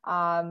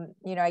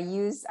 you know, I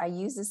use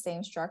the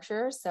same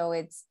structure. So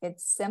it's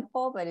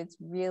simple, but it's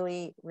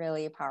really,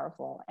 really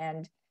powerful.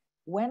 And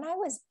when I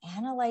was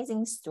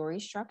analyzing story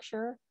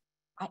structure,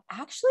 I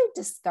actually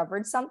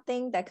discovered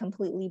something that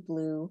completely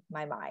blew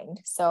my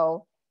mind.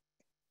 So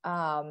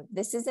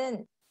this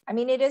isn't, I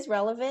mean, it is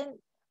relevant,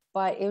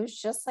 but it was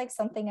just like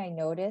something I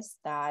noticed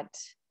that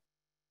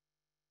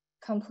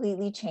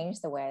completely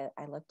changed the way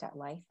I looked at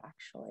life,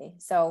 actually.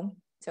 So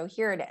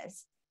here it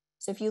is.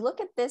 So if you look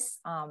at this,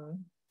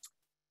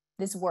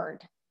 this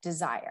word,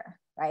 desire,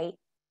 right?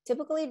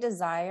 Typically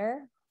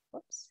desire,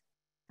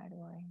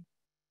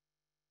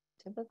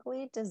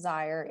 typically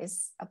desire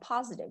is a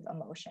positive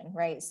emotion,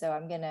 right? So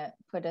I'm going to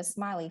put a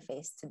smiley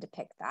face to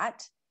depict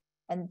that.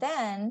 And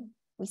then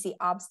we see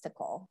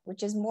obstacle,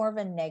 which is more of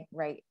a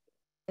right?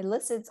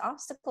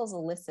 Obstacles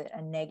elicit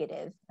a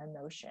negative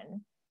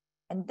emotion.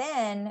 And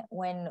then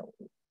when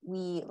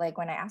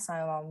I asked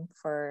my mom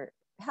for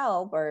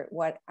help or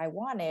what I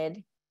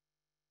wanted,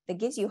 that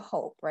gives you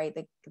hope, right?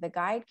 The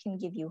guide can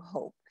give you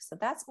hope. So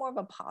that's more of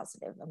a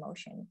positive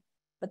emotion.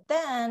 But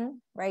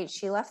then, right,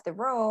 she left the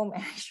room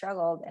and I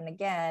struggled. And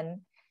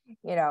again,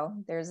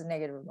 there's a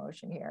negative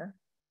emotion here.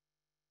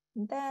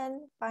 And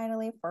then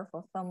finally, for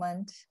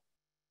fulfillment,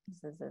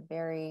 this is a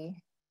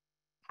very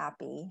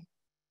happy,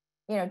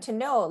 to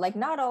know, like,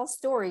 not all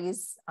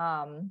stories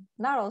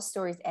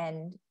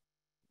end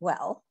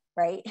well,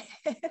 right?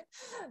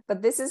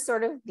 But this is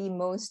sort of the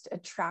most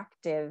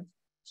attractive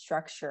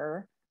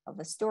structure of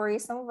a story.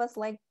 Some of us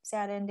like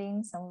sad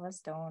endings, some of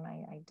us don't.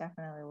 I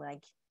definitely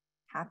like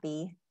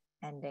happy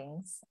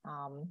endings.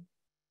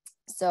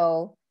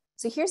 So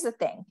here's the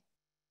thing: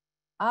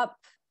 up,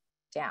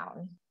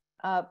 down,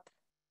 up,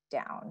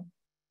 down,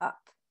 up,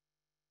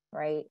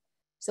 right?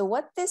 So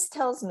what this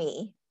tells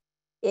me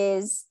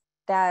is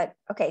that,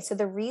 okay, so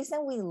the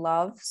reason we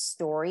love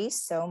stories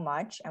so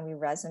much and we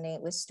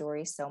resonate with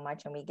stories so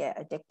much and we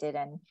get addicted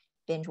and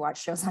binge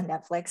watch shows on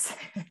Netflix,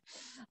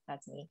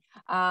 that's me,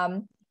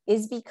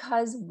 is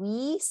because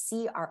we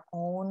see our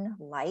own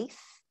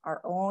life,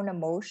 our own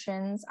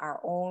emotions,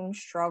 our own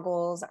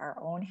struggles, our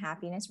own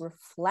happiness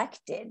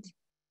reflected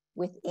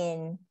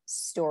within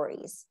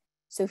stories.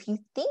 So if you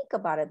think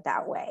about it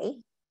that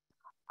way,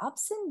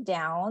 ups and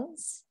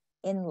downs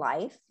in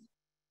life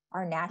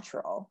are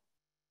natural.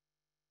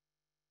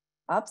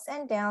 Ups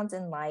and downs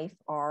in life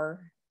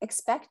are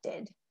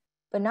expected,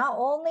 but not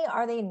only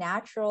are they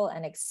natural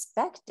and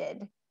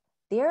expected,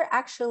 they're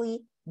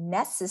actually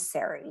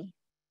necessary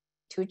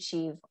to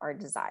achieve our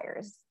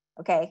desires.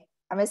 Okay,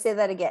 I'm going to say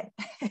that again.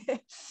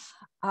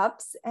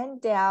 Ups and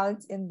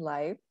downs in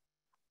life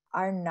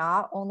are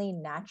not only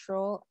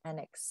natural and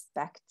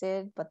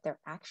expected, but they're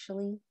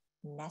actually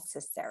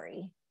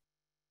necessary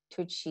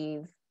to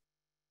achieve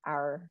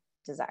our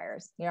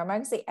desires. I'm not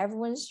going to say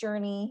everyone's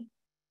journey,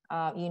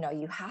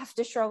 you have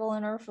to struggle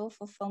in order for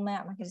fulfillment.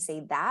 I'm not going to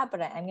say that,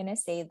 but I'm going to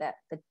say that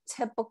the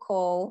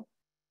typical,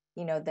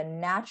 the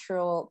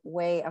natural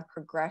way of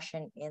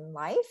progression in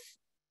life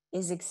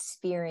is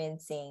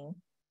experiencing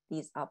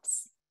these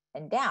ups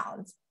and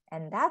downs.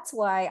 And that's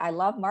why I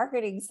love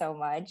marketing so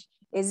much,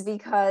 is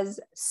because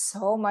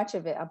so much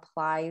of it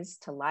applies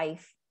to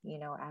life,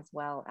 as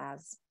well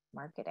as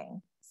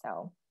marketing.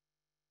 So,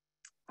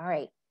 all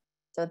right.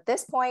 So at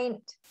this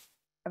point,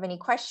 have any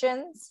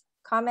questions,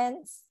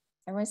 comments?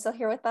 Everyone still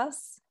here with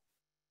us?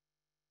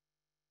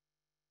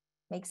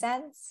 Make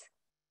sense?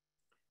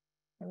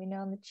 Let me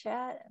know in the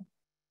chat.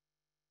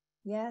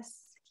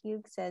 Yes.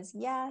 Hugh says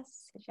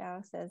yes.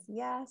 Zhao says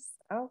yes.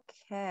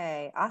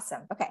 Okay.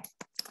 Awesome. Okay.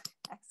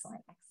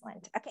 Excellent.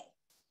 Excellent. Okay.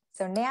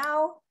 So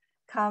now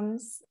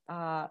comes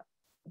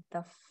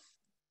the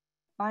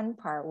fun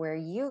part where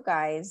you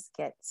guys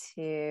get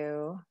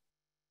to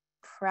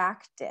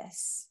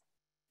practice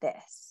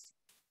this.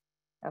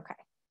 Okay.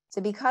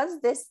 So because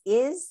this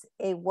is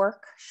a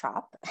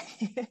workshop,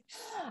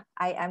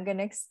 I'm going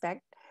to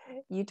expect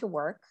you to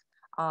work.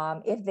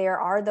 If there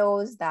are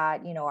those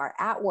that, are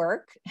at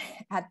work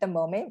at the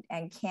moment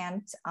and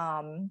can't,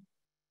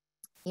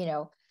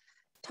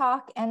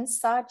 talk and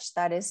such,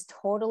 that is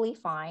totally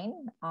fine.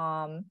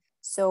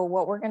 So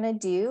what we're going to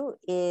do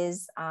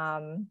is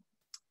I'm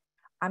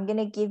going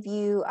to give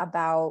you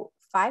about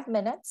 5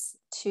 minutes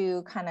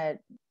to kind of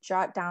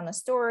jot down a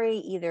story,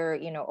 either,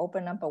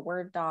 open up a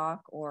Word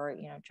doc or,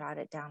 jot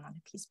it down on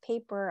a piece of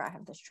paper. I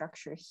have the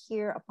structure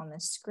here up on the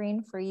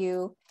screen for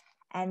you.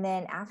 And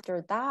then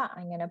after that,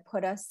 I'm going to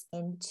put us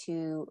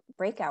into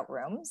breakout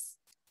rooms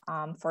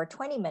for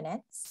 20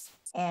 minutes.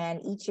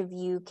 And each of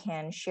you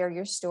can share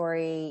your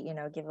story,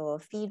 give a little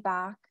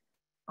feedback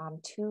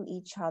to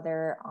each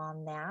other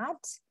on that.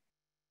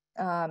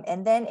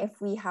 And then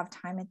if we have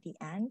time at the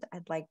end,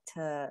 I'd like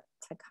to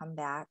come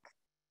back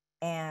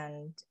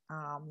and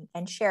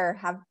share,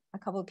 have a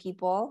couple of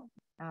people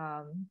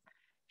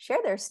share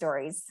their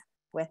stories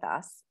with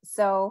us.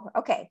 So,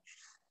 okay.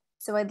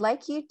 So I'd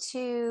like you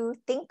to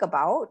think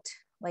about,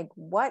 like,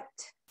 what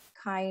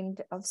kind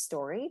of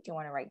story do you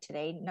want to write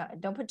today? No,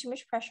 don't put too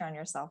much pressure on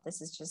yourself.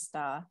 This is just,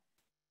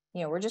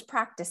 we're just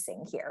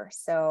practicing here.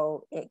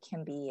 So it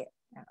can be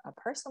a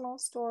personal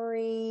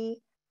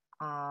story.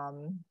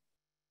 It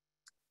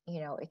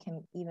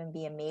can even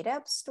be a made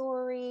up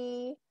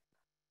story.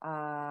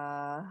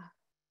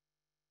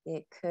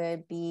 It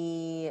could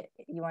be,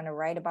 you want to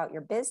write about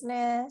your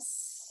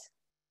business.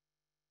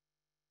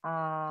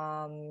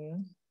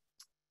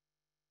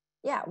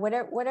 Yeah,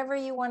 whatever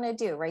you want to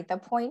do, right? The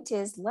point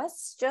is,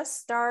 let's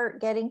just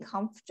start getting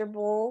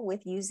comfortable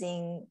with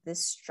using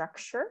this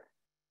structure.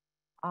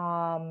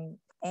 So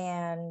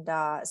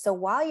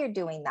while you're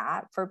doing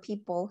that, for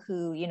people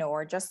who,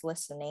 are just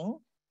listening,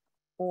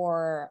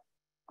 or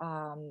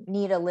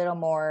need a little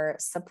more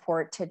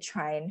support to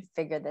try and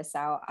figure this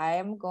out, I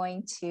am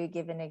going to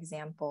give an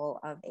example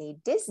of a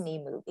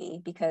Disney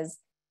movie, because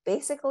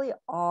basically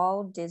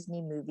all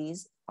Disney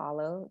movies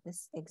follow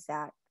this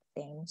exact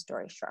same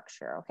story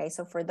structure. Okay,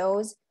 so for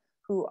those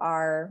who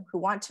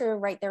want to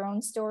write their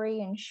own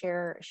story and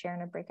share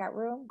in a breakout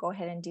room, go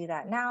ahead and do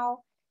that now.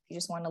 If you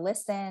just want to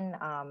listen,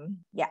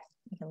 yeah,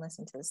 you can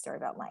listen to the story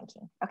about Lion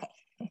King. Okay.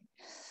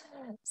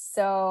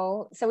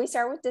 So we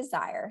start with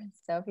desire.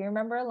 So if you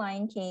remember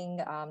Lion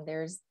King,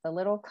 there's the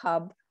little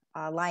cub,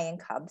 lion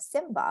cub,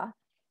 Simba,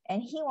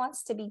 and he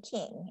wants to be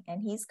king,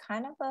 and he's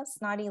kind of a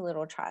snotty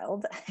little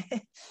child.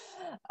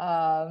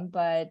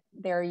 But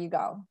there you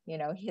go. You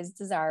know, his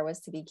desire was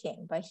to be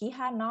king, but he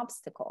had an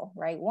obstacle,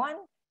 right? One,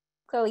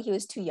 clearly he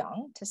was too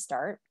young to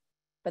start,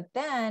 but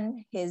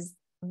then his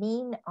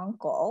mean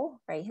uncle,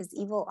 right? His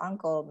evil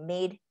uncle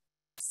made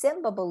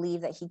Simba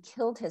believe that he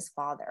killed his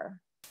father.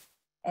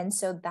 And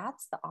so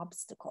that's the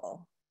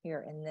obstacle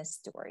here in this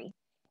story.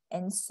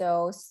 And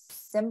so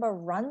Simba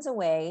runs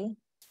away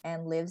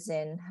and lives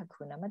in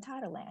Hakuna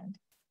Matata land.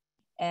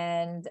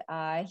 And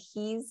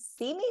he's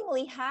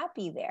seemingly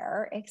happy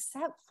there,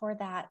 except for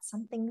that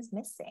something's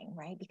missing,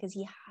 right? Because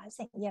he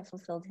hasn't yet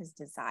fulfilled his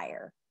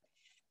desire.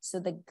 So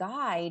the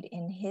guide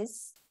in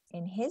his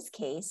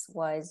case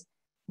was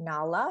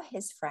Nala,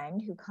 his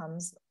friend,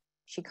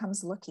 she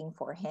comes looking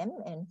for him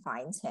and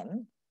finds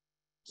him.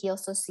 He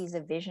also sees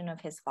a vision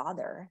of his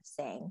father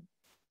saying,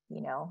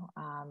 you know,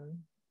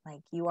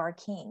 like, you are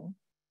king.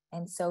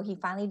 And so he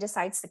finally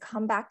decides to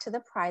come back to the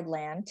Pride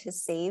Land to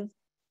save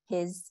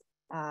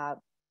the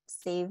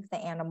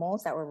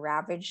animals that were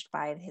ravaged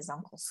by his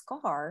Uncle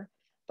Scar.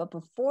 But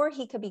before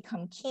he could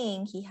become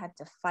king, he had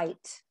to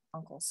fight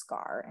Uncle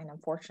Scar, and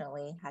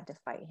unfortunately had to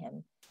fight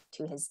him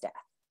to his death.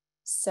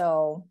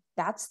 So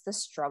that's the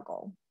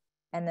struggle.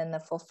 And then the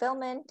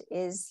fulfillment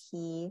is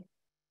he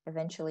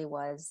eventually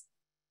was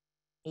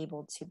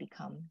able to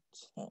become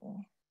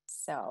king.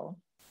 So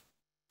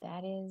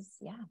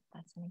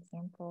that's an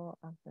example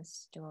of the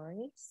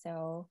story.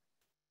 So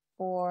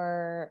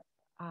for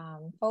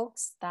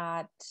folks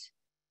that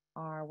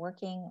are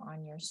working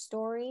on your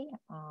story,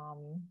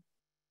 I'll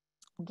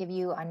give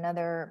you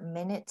another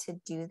minute to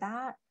do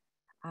that.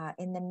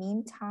 In the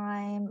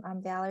meantime,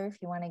 Valerie,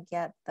 if you want to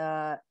get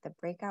the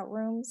breakout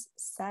rooms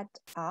set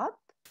up,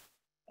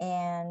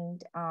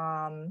 and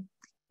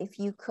if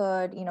you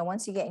could, you know,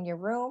 once you get in your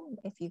room,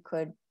 if you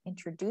could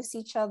introduce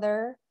each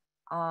other,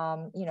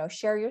 you know,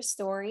 share your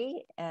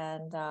story,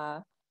 and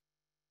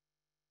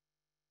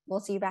we'll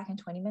see you back in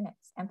 20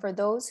 minutes. And for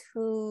those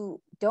who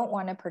don't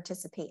want to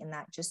participate in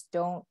that, just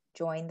don't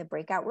join the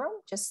breakout room.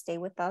 Just stay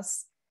with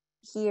us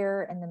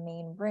here in the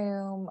main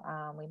room.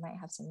 We might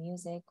have some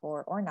music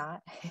or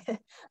not, but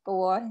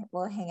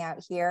we'll hang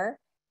out here.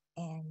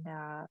 And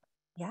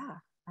yeah,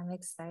 I'm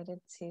excited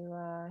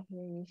to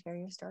hear you share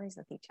your stories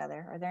with each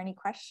other. Are there any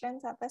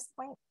questions at this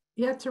point?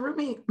 Yeah,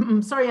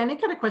 Terumi, sorry, I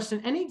got a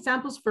question. Any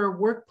examples for a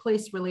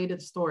workplace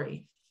related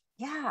story?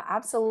 Yeah,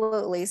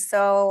 absolutely.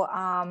 So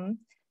I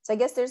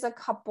guess there's a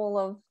couple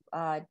of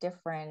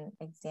different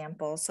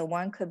examples. So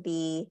one could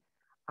be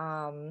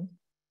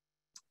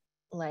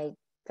like,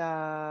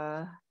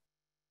 okay,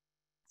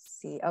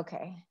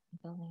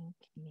 building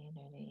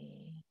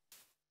community.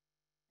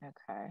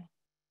 Okay.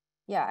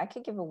 Yeah, I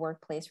could give a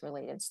workplace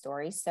related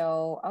story.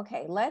 So,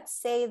 okay, let's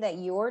say that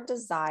your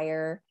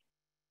desire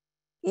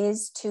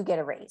is to get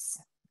a raise.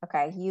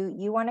 Okay,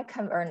 you want to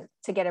come or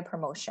to get a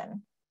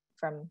promotion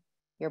from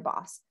your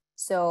boss.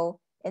 So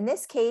in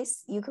this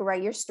case, you could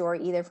write your story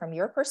either from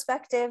your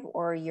perspective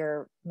or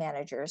your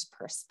manager's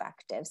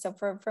perspective. So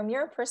from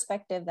your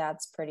perspective,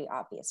 that's pretty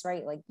obvious,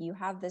 right? Like, you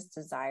have this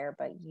desire,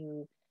 but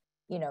you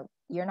know,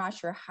 you're not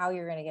sure how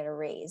you're going to get a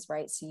raise,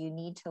 right? So you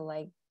need to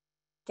like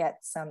get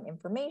some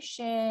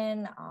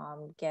information,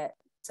 get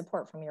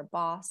support from your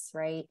boss,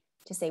 right?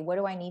 To say, what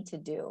do I need to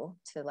do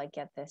to like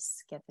get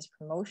this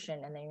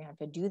promotion? And then you have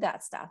to do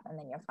that stuff, and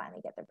then you'll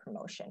finally get the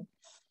promotion.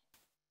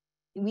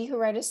 We could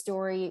write a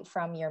story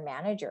from your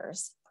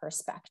manager's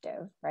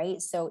perspective,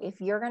 right? So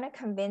if you're going to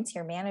convince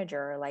your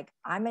manager, like,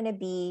 I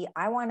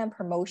want a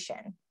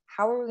promotion,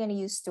 how are we going to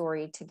use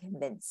story to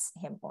convince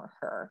him or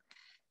her?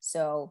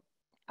 So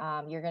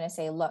you're going to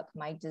say, look,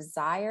 my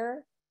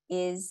desire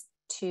is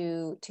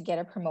to get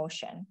a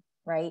promotion,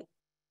 right?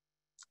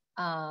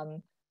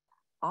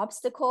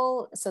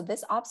 Obstacle. So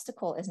this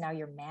obstacle is now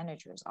your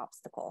manager's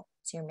obstacle.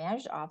 So your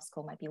manager's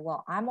obstacle might be,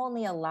 well, I'm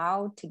only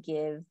allowed to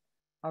give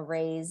a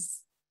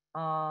raise,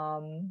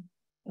 you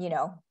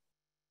know,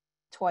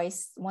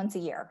 once a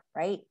year,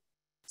 right?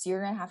 So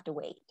you're going to have to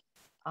wait.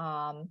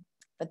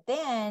 But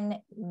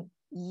then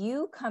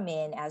you come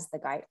in as the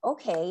guide.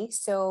 Okay,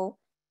 so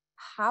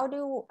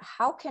how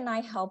can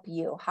I help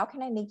you? How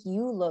can I make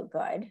you look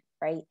good,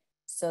 right?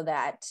 So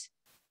that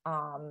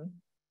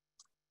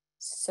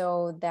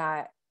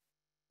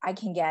I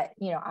can get,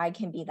 you know, I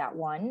can be that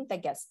one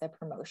that gets the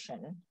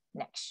promotion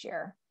next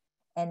year.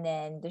 And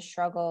then the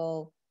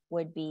struggle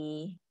would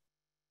be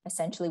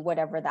essentially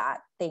whatever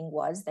that thing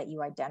was that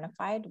you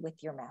identified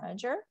with your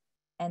manager.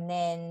 And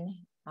then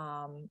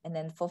And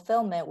then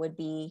fulfillment would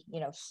be, you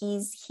know,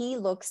 he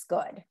looks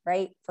good,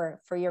 right?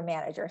 For your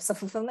manager. So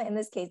fulfillment in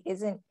this case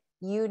isn't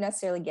you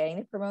necessarily getting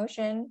the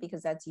promotion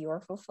because that's your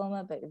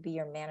fulfillment, but it would be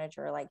your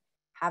manager, like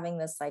having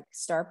this like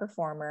star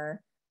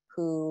performer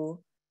who's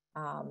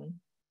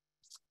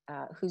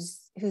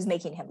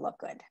making him look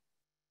good.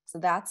 So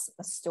that's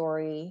a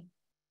story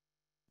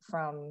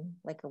from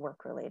like a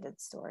work-related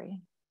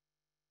story.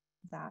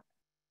 Is that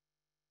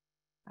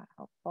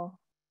helpful?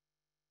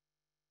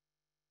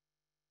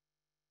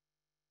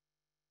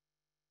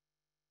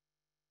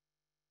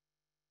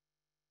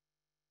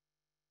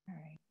 All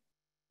right.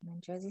 And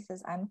then Josie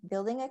says, I'm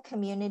building a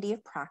community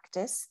of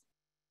practice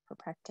for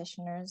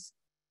practitioners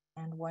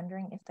and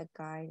wondering if the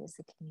guide is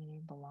the community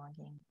of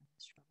belonging and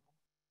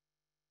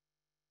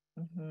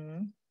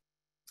struggle.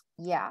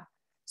 Yeah.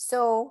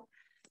 So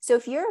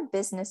if you're a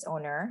business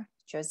owner,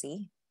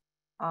 Josie,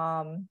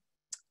 how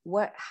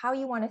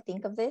you want to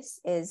think of this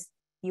is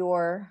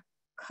your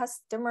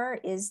customer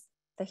is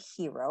the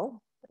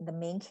hero, the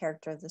main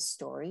character of the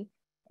story,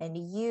 and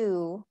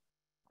you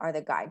are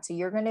the guide. So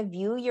you're going to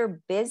view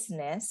your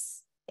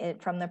business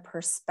from the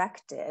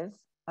perspective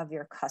of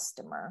your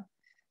customer.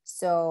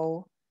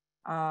 So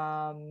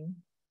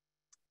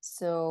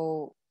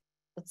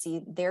let's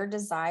see, their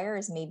desire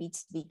is maybe to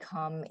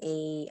become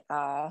having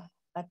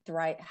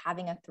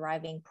a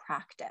thriving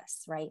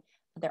practice, right?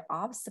 Their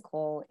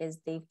obstacle is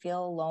they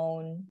feel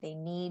alone, they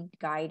need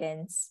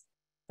guidance,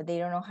 but they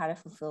don't know how to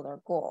fulfill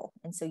their goal.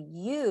 And so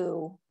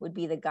you would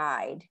be the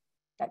guide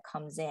that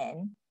comes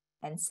in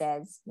and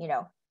says, you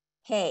know,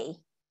 hey,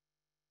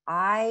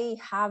 I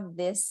have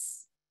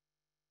this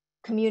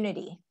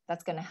community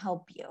that's going to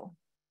help you.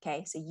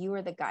 Okay, so you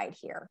are the guide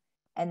here.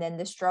 And then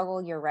the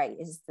struggle, you're right,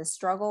 is the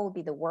struggle will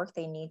be the work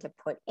they need to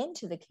put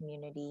into the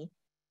community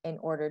in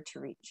order to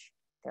reach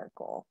their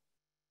goal.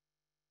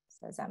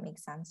 So does that make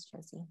sense,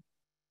 Josie?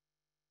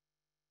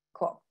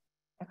 Cool.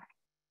 Okay.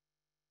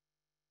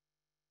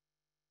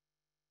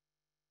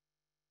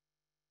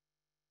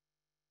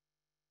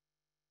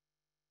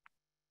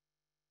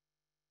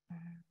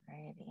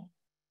 Alrighty.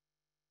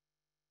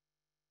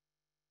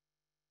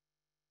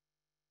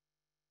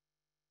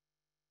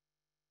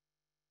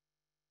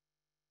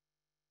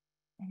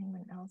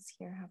 Anyone else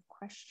here have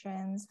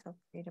questions? Feel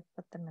free to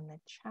put them in the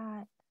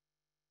chat.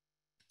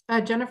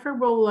 Jennifer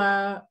will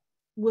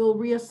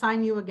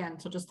reassign you again.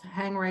 So just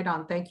hang right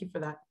on. Thank you for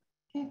that.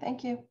 Okay,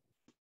 thank you.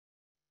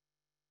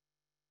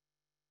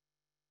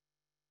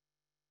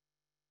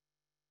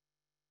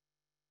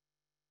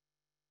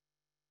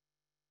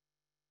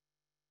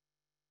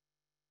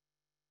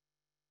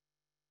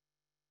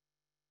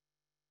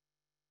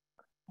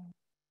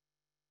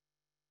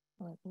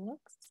 Well, it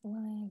looks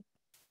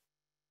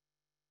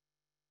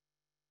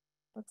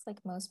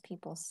like most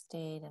people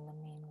stayed in the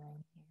main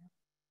room here.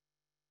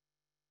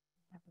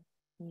 I have a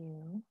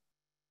few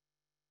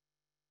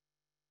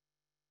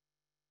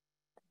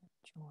that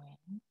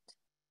joined.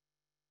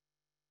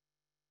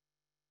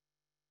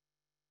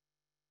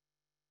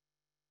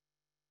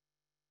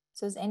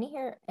 So is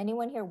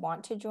anyone here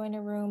want to join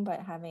a room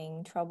but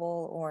having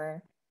trouble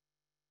or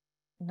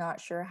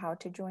not sure how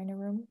to join a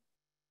room?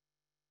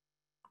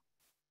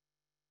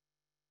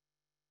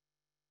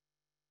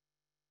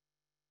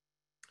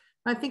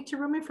 I think,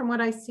 Terumi, from what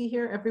I see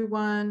here,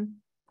 everyone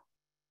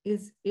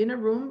is in a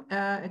room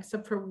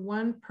except for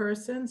one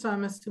person. So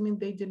I'm assuming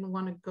they didn't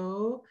want to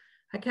go.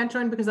 I can't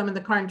join because I'm in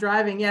the car and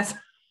driving. Yes,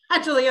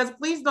 actually, yes,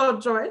 please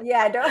don't join.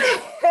 Yeah, don't.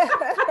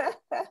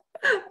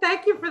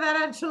 Thank you for that,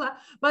 Angela.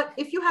 But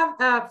if you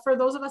have, for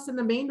those of us in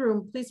the main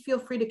room, please feel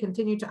free to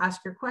continue to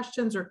ask your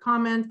questions or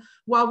comment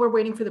while we're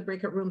waiting for the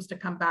breakout rooms to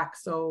come back.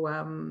 So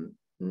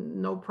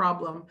no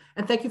problem.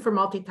 And thank you for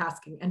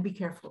multitasking and be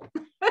careful.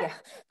 Yeah,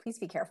 please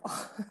be careful.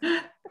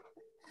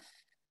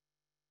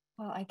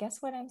 Well, I guess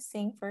what I'm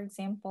seeing, for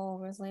example,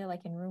 Rosalia,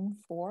 like in room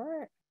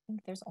 4, I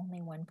think there's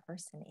only one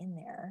person in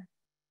there.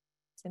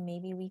 So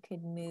maybe we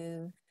could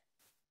move.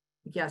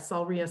 Yes,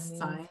 I'll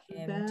reassign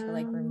him to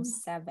like room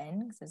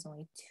 7 because there's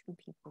only 2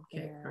 people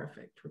there. Okay,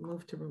 perfect.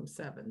 Remove to room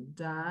 7.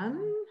 Done.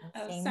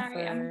 Oh,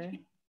 sorry.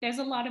 There's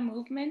a lot of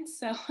movement,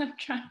 so I'm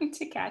trying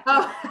to catch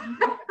up.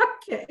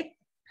 Okay.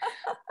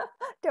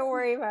 Don't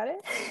worry about it.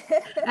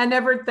 And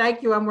never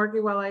thank you. I'm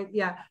working while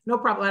no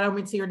problem. I don't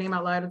mean to see your name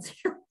out loud and see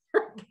your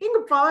working.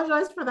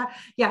 Apologize for that.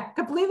 Yeah,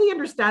 completely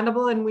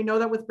understandable. And we know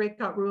that with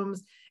breakout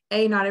rooms,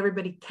 not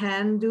everybody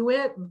can do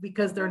it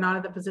because they're not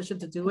in the position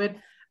to do it.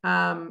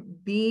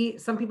 B,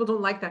 some people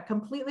don't like that.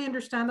 Completely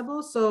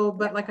understandable. So,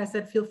 but like I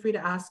said, feel free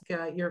to ask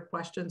your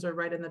questions or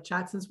write in the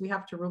chat since we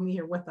have Terumi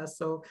here with us,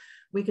 so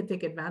we could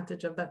take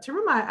advantage of that.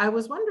 Terumi, I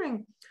was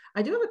wondering,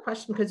 I do have a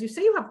question because you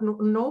say you have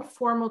no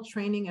formal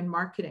training in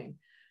marketing.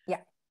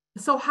 Yeah.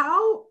 So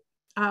how,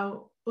 I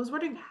was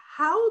wondering,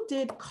 how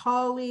did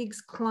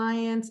colleagues,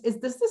 clients, is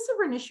this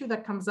ever an issue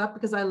that comes up?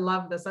 Because I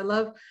love this. I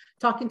love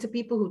talking to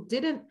people who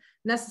didn't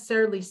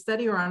necessarily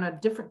study or on a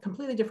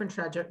completely different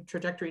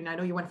trajectory. And I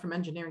know you went from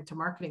engineering to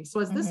marketing. So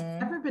has this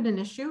ever been an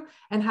issue,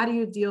 and how do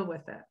you deal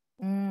with it?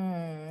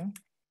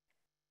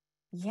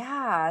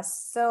 Yeah,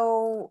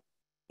 so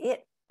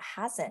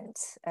hasn't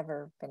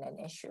ever been an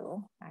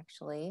issue,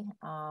 actually.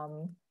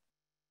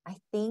 I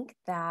think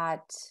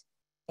that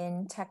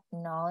in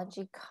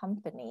technology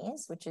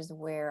companies, which is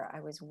where I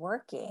was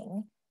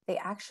working, they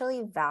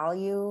actually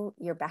value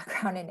your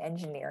background in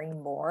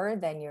engineering more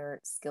than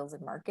your skills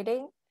in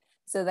marketing.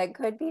 So that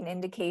could be an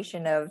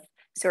indication of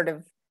sort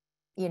of,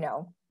 you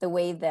know, the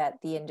way that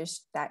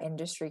that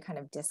industry kind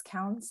of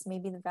discounts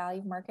maybe the value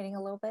of marketing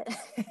a little bit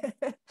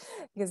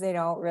because they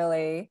don't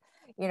really,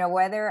 you know,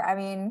 whether, I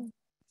mean,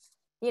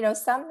 you know,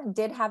 some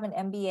did have an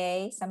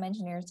MBA, some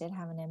engineers did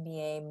have an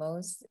MBA,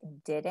 most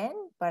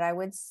didn't, but I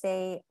would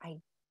say I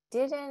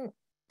didn't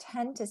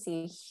tend to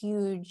see a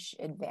huge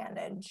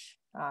advantage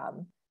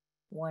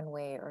one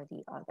way or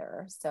the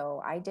other.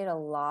 So I did a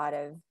lot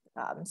of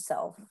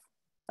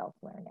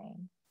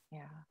self-learning.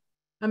 Yeah.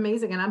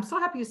 Amazing. And I'm so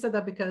happy you said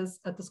that, because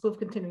at the School of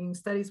Continuing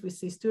Studies, we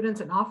see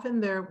students, and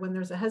often when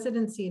there's a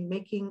hesitancy in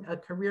making a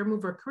career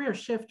move or career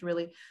shift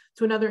really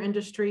to another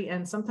industry,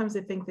 and sometimes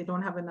they think they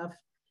don't have enough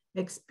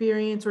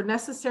experience or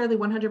necessarily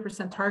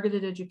 100%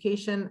 targeted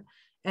education.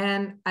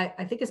 And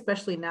I think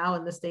especially now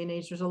in this day and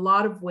age, there's a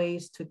lot of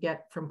ways to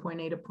get from point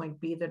A to point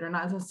B that are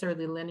not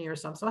necessarily linear.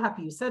 So I'm so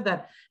happy you said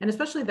that. And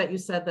especially that you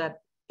said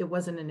that it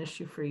wasn't an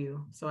issue for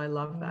you. So I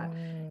love that.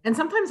 And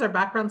sometimes our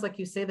backgrounds, like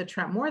you say,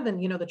 more than,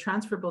 you know, the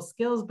transferable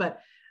skills, but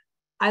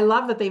I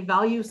love that they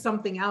value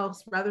something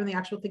else rather than the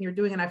actual thing you're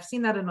doing. And I've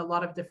seen that in a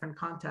lot of different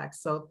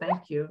contexts. So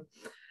thank you.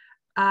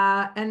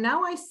 And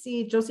now I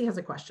see Josie has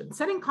a question.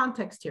 Setting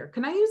context here.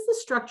 Can I use the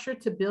structure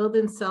to build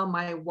and sell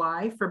my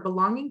why for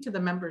belonging to the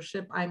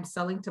membership I'm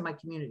selling to my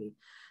community?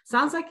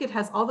 Sounds like it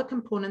has all the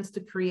components to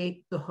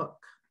create the hook.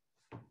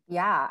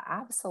 Yeah,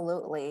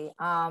 absolutely.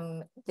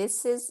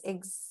 This is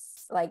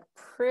like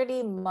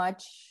pretty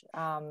much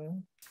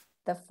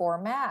the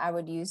format I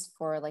would use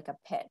for like a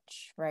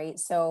pitch, right?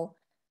 So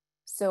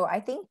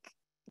I think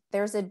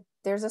there's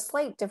a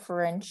slight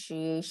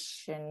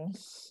differentiation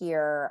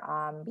here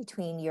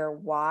between your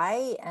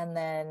why and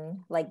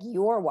then like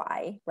your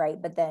why,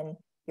 right? But then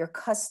your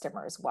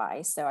customer's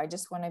why. So I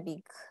just want to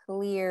be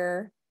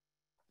clear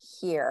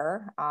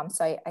here.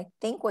 So I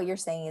think what you're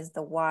saying is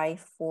the why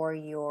for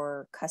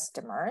your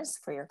customers,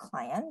 for your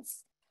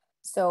clients.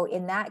 So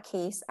in that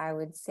case, I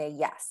would say,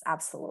 yes,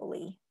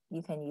 absolutely.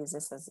 You can use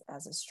this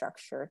as a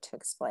structure to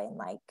explain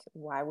like,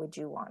 why would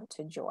you want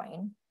to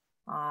join?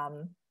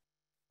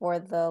 For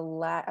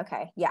the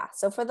okay, yeah.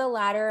 So for the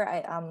latter,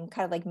 I kind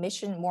of like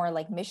more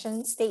like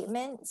mission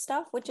statement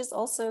stuff, which is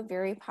also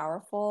very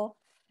powerful.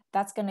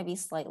 That's going to be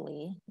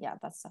slightly, yeah,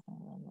 that's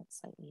definitely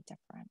slightly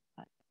different,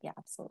 but yeah,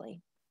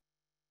 absolutely.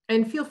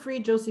 And feel free,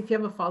 Josie, if you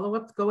have a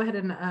follow-up, go ahead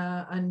and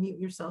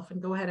unmute yourself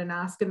and go ahead and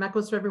ask. And that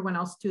goes for everyone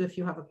else too. If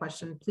you have a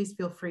question, please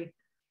feel free.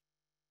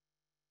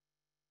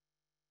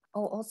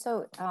 Oh,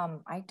 also,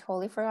 I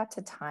totally forgot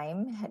to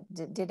time.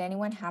 Did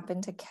anyone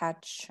happen to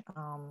catch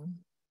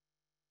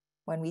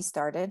when we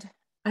started?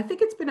 I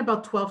think it's been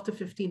about 12 to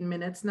 15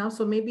 minutes now.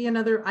 So maybe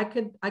another, I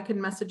could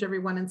message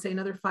everyone and say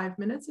another 5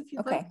 minutes if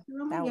you'd like.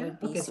 That would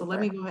be super. So let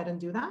me go ahead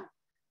and do that.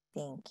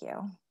 Thank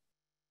you.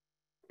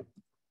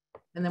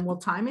 And then we'll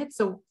time it.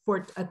 So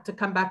for to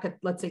come back at,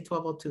 let's say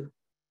 12:02.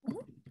 Mm-hmm.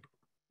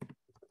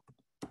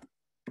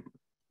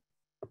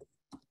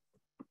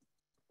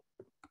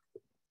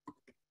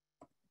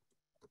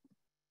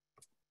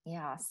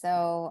 Yeah,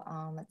 so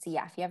let's see.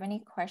 Yeah, if you have any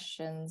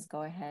questions,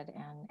 go ahead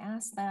and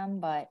ask them.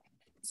 But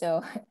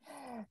so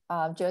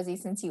Josie,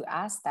 since you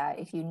asked that,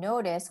 if you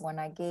notice when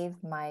I gave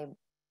my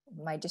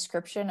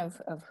description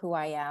of who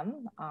I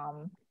am,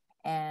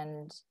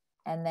 and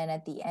then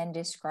at the end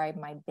describe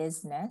my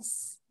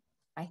business,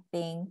 I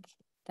think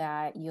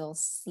that you'll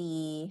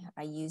see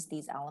I use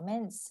these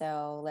elements.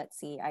 So let's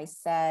see, I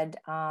said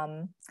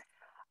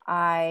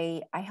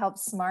I help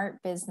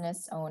smart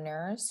business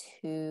owners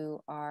who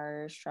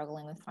are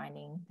struggling with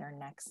finding their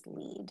next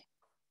lead,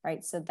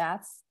 right? So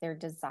that's their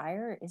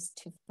desire, is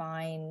to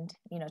find,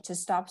 you know, to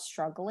stop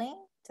struggling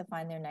to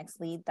find their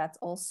next lead. That's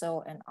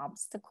also an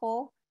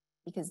obstacle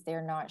because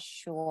they're not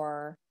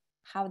sure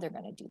how they're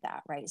going to do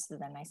that, right? So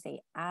then I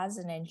say, as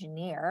an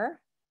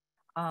engineer,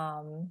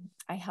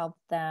 I help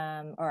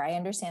them, or I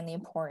understand the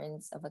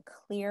importance of a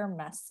clear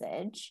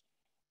message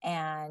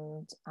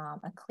and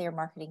a clear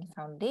marketing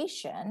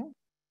foundation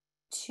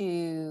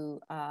to,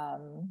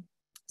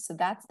 so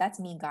that's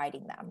me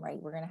guiding them, right?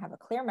 We're going to have a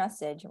clear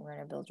message and we're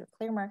going to build your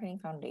clear marketing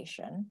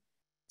foundation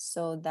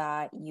so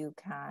that you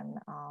can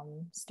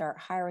start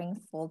hiring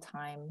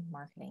full-time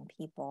marketing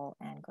people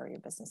and grow your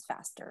business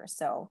faster.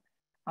 So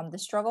the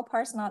struggle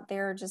part's not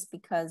there just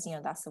because, you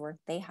know, that's the work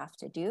they have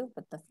to do,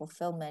 but the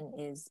fulfillment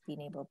is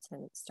being able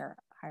to start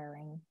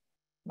hiring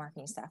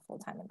marketing staff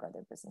full-time and grow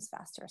their business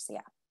faster. So yeah,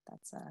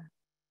 that's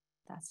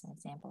an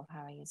example of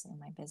how I use it in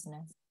my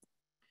business.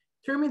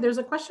 Terumi, there's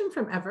a question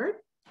from Everett.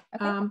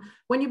 Okay.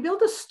 When you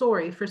build a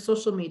story for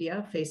social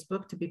media,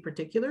 Facebook to be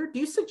particular, do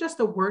you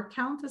suggest a word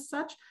count as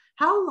such?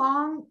 How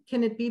long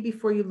can it be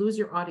before you lose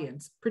your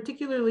audience,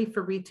 particularly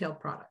for retail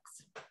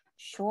products?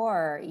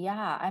 Sure.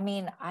 Yeah. I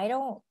mean, I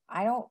don't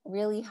I don't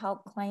really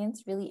help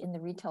clients really in the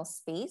retail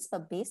space,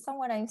 but based on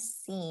what I've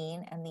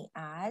seen and the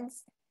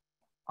ads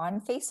on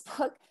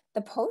Facebook,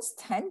 the posts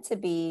tend to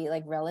be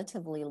like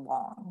relatively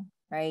long,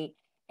 right?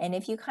 And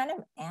if you kind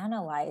of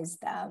analyze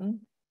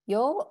them,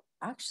 you'll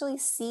actually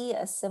see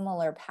a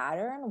similar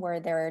pattern where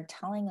they're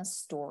telling a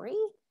story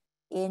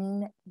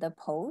in the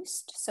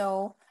post.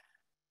 So,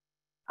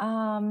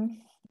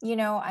 you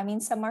know, I mean,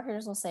 some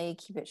marketers will say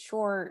keep it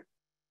short.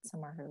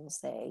 Some marketers will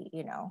say,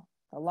 you know,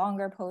 the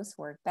longer posts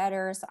work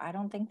better. So I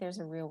don't think there's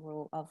a real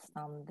rule of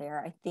thumb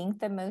there. I think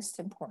the most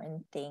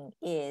important thing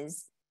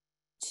is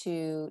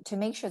to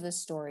make sure the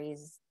story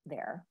is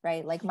there,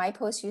 right? Like my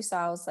post you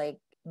saw was like,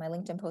 my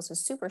LinkedIn post was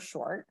super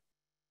short.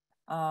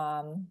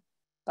 But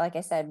like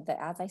I said, the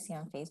ads I see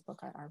on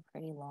Facebook are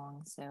pretty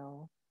long.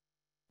 So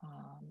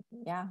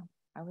yeah,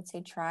 I would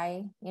say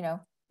try, you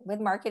know, with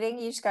marketing,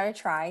 you just got to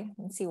try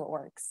and see what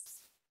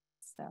works.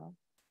 So.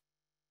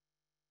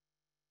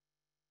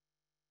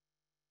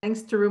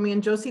 Thanks, Terumi.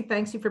 And Josie,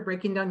 thanks you for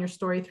breaking down your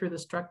story through the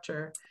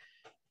structure.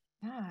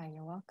 Yeah,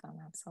 you're welcome.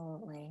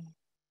 Absolutely.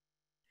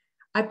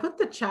 I put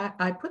the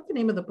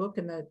name of the book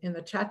in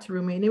the chat,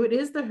 Terumi, and it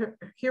is The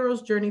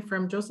Hero's Journey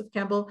from Joseph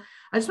Campbell.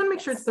 I just want to make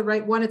sure it's the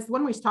right one. It's the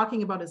one where he's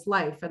talking about his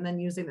life and then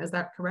using, is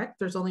that correct?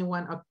 There's only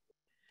one.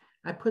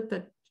 I put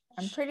the.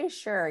 I'm pretty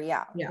sure.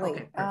 Yeah. Yeah. Wait,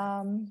 okay.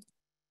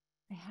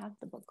 I have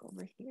the book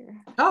over here.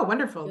 Oh,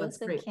 wonderful. Joseph That's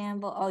great.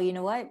 Campbell. Oh, you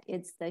know what?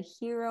 It's the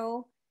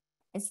hero.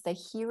 It's the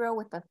hero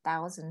with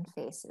 1,000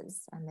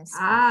 faces. I missed.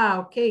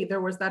 Okay.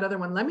 There was that other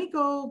one. Let me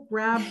go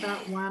grab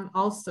that one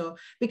also,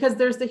 because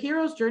there's the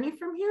hero's journey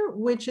from here,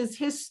 which is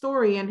his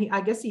story. And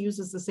I guess he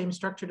uses the same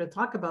structure to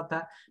talk about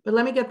that, but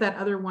let me get that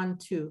other one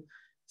too.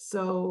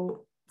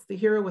 So it's the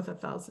hero with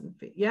 1,000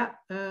 feet. Yeah.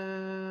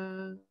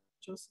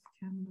 Joseph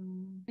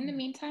Campbell. In the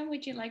meantime,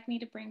 would you like me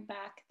to bring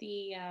back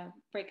the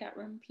breakout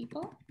room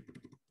people?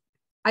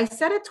 I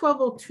said at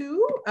 12:02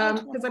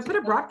 because I put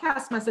a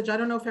broadcast message. I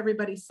don't know if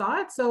everybody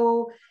saw it.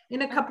 So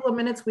in a couple of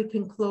minutes, we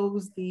can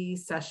close the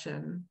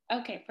session.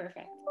 Okay,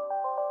 perfect.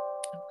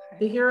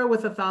 The hero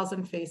with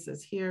 1,000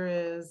 faces. Here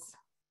it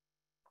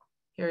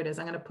is.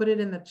 I'm going to put it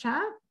in the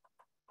chat.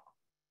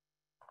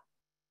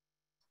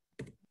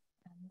 And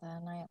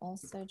then I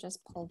also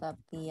just pulled up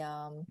the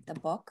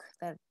book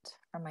that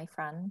from my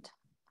friend.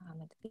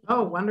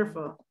 Oh,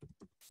 wonderful.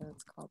 So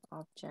it's called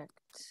Object.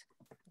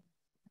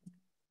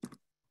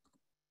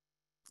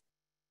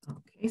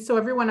 Okay, so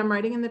everyone, I'm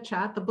writing in the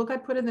chat. The book I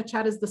put in the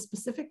chat is the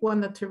specific one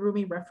that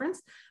Terumi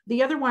referenced.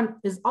 The other one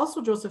is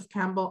also Joseph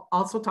Campbell,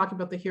 also talking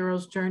about the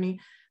hero's journey,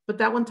 but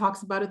that one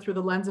talks about it through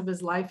the lens of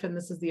his life, and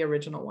this is the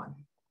original one.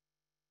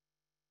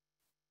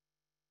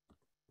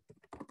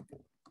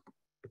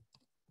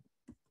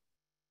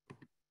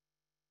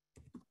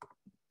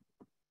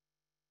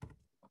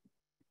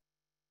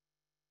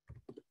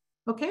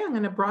 Okay, I'm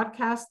going to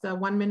broadcast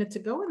 1 minute to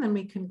go, and then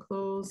we can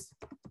close.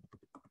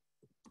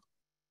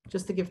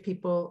 Just to give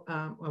people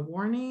a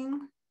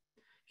warning.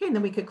 Okay, and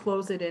then we could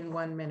close it in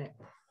 1 minute.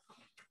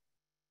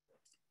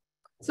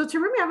 So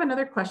Terumi, I have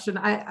another question.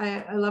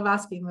 I love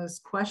asking this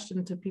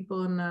question to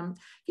people. And can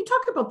you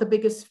talk about the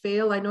biggest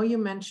fail? I know you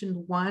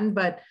mentioned one,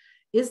 but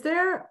is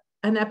there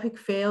an epic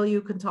fail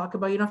you can talk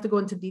about? You don't have to go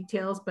into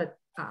details, but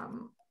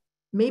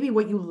maybe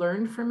what you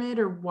learned from it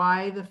or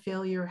why the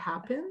failure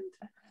happened?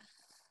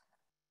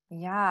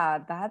 Yeah,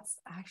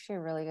 that's actually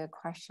a really good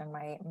question.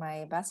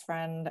 My best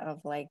friend of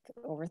like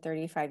over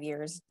 35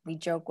 years, we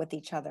joke with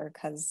each other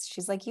because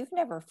she's like, you've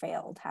never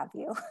failed, have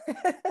you?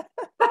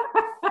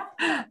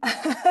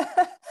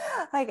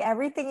 Like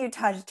everything you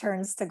touch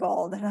turns to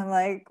gold. And I'm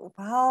like,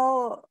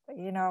 well,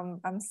 you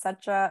know, I'm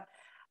such a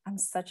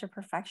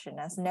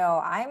perfectionist.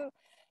 No,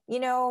 you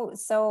know,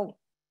 so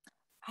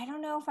I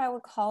don't know if I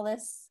would call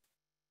this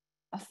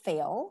a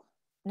fail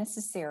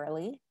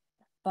necessarily,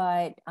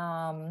 but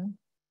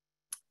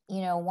you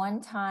know,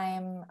 one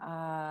time,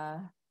 I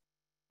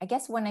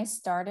guess when I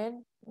started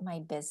my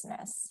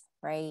business,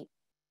 right?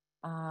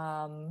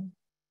 You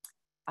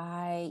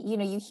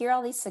know, you hear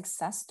all these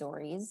success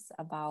stories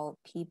about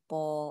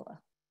people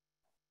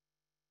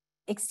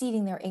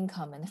exceeding their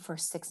income in the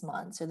first 6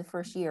 months or the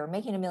first year,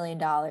 making $1 million,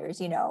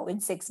 you know, in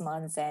 6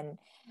 months. And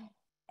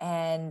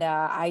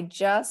I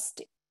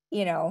just,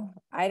 you know,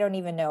 I don't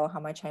even know how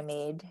much I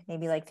made,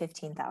 maybe like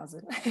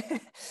 15,000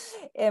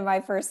 in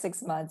my first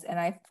 6 months. And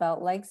I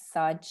felt like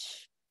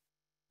such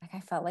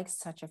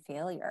a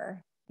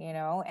failure, you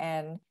know,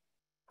 and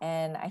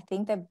I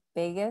think the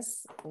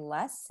biggest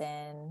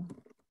lesson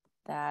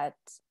that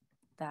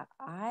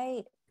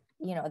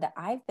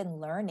I've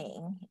been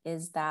learning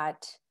is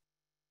that,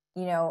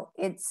 you know,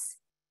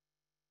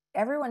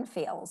 everyone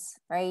fails,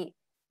 right?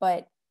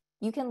 But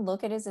you can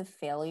look at it as a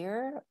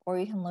failure or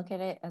you can look at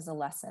it as a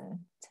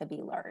lesson to be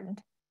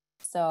learned.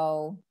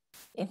 So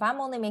if I'm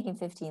only making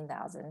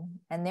 15,000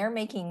 and they're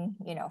making,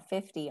 you know,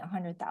 50,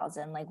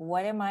 100,000, like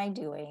what am I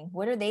doing?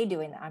 What are they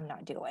doing that I'm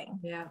not doing?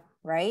 Yeah.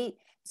 Right.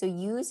 So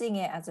using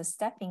it as a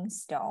stepping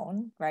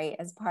stone, right,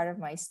 as part of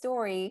my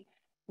story,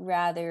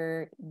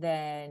 rather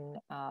than,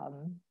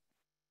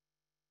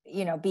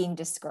 you know, being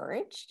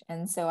discouraged.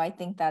 And so I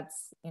think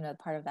that's, you know,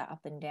 part of that up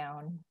and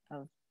down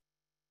of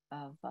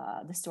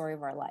the story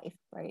of our life,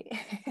 right?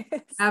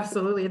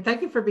 Absolutely. And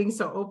thank you for being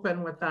so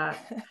open with that.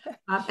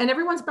 And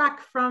everyone's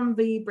back from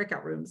the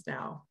breakout rooms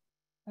now.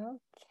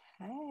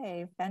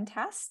 Okay,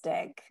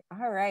 fantastic.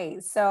 All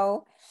right.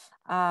 So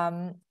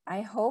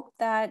I hope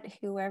that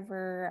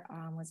whoever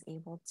was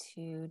able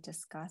to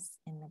discuss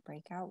in the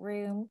breakout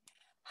room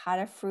had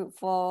a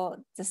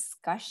fruitful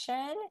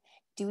discussion.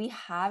 Do we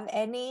have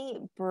any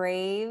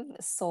brave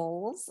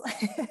souls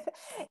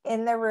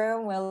in the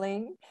room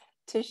willing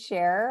to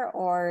share,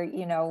 or,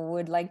 you know,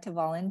 would like to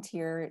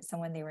volunteer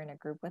someone they were in a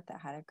group with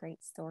that had a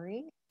great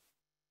story?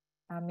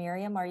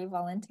 Miriam, are you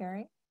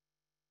volunteering?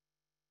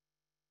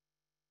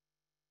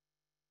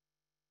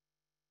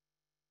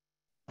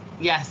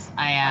 Yes,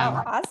 I am.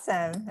 Oh,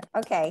 awesome.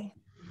 Okay.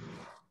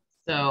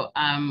 So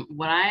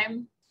what I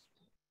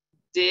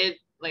did,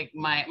 like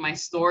my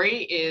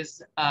story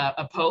is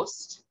a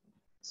post.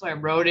 So I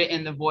wrote it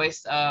in the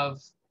voice of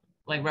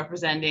like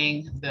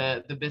representing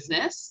the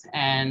business.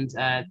 And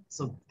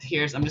so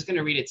I'm just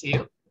gonna read it to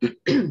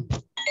you.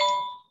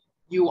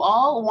 You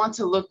all want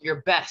to look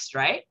your best,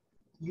 right?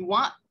 You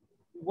want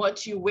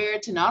what you wear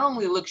to not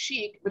only look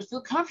chic, but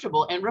feel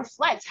comfortable and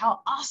reflect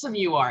how awesome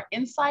you are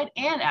inside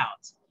and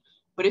out.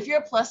 But if you're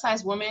a plus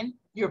size woman,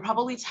 you're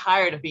probably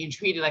tired of being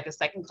treated like a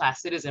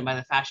second-class citizen by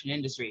the fashion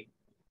industry.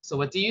 So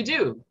what do? You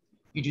do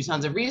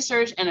tons of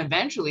research and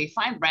eventually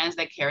find brands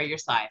that carry your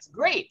size.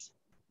 Great.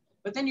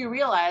 But then you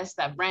realize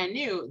that brand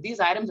new, these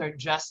items are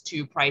just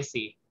too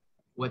pricey.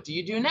 What do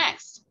you do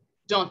next?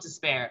 Don't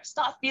despair.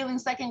 Stop feeling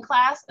second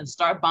class and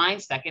start buying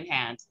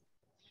secondhand.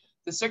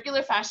 The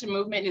circular fashion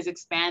movement is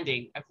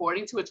expanding.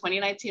 According to a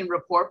 2019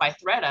 report by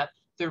ThredUp,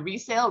 the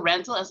resale,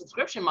 rental, and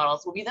subscription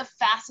models will be the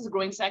fastest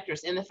growing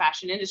sectors in the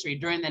fashion industry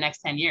during the next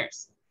 10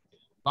 years.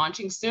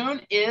 Launching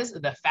soon is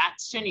the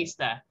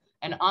Fashionista,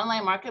 an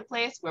online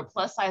marketplace where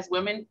plus size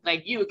women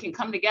like you can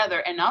come together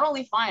and not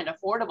only find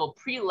affordable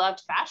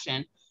pre-loved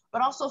fashion,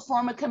 but also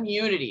form a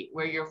community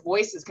where your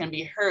voices can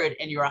be heard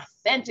and your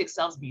authentic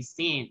selves be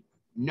seen.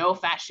 No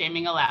fat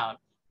shaming allowed,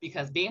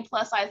 because being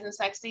plus size and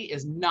sexy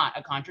is not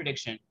a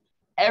contradiction.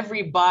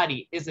 Every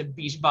body is a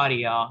beach body,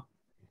 y'all.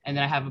 And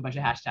then I have a bunch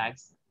of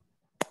hashtags.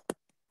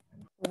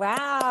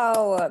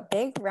 Wow,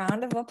 big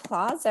round of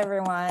applause,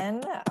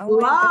 everyone. Oh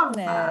Love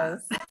my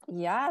goodness. that.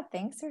 Yeah,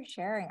 thanks for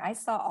sharing. I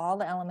saw all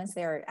the elements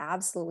there.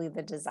 Absolutely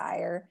the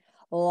desire,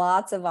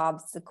 lots of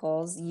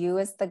obstacles. You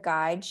as the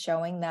guide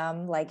showing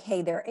them like,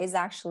 hey, there is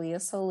actually a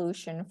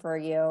solution for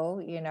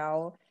you, you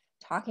know,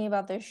 talking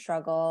about their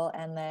struggle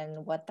and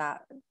then what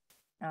that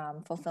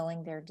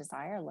fulfilling their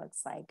desire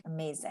looks like.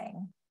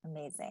 Amazing,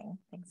 amazing.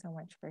 Thanks so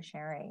much for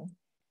sharing.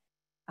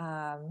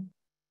 All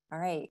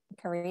right,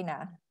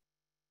 Karina.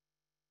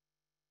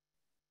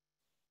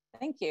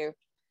 Thank you.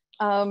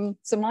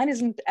 So mine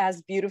isn't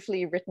as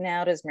beautifully written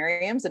out as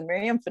Miriam's, and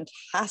Miriam,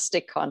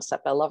 fantastic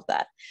concept. I love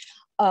that.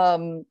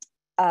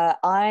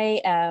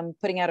 I am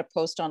putting out a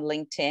post on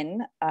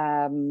LinkedIn.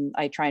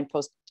 I try and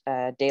post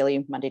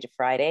daily, Monday to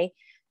Friday,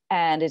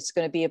 and it's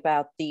going to be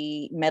about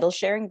the medal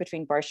sharing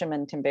between Barsham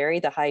and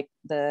Timberi,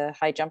 the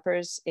high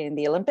jumpers in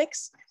the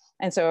Olympics.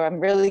 And so I'm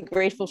really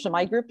grateful for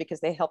my group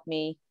because they helped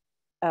me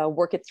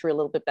work it through a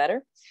little bit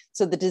better.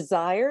 So the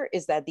desire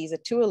is that these are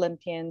two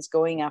Olympians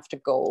going after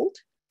gold.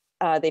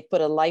 They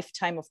put a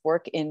lifetime of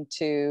work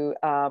into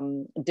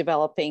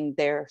developing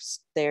their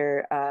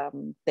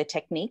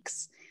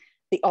techniques.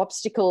 The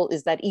obstacle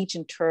is that each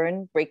in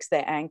turn breaks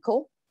their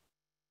ankle.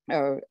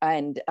 So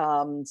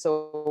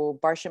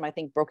Barsham, I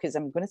think, broke his,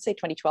 I'm going to say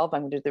 2012,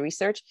 I'm going to do the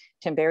research.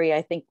 Timberi,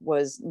 I think,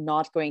 was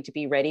not going to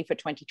be ready for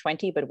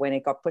 2020, but when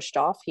it got pushed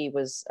off, he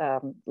was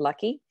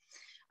lucky.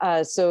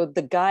 So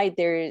the guide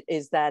there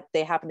is that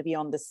they happen to be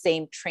on the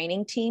same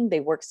training team. They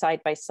work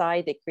side by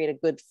side. They create a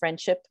good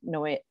friendship.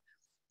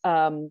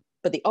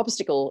 But the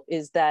obstacle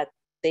is that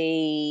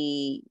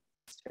they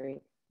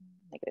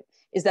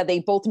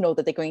both know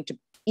that they're going to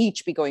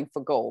each be going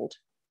for gold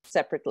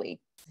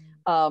separately.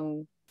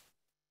 On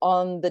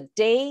the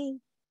day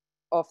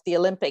of the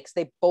Olympics,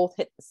 they both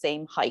hit the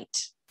same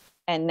height.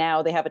 And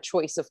now they have a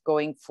choice of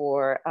going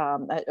for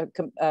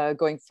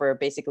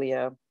basically I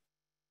don't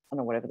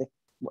know, whatever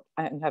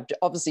I have to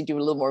obviously do a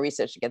little more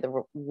research to get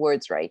the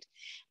words right.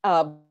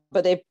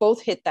 But they've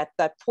both hit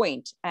that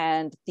point.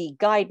 And the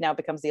guide now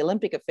becomes the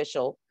Olympic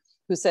official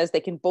who says they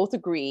can both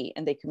agree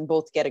and they can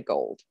both get a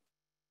gold.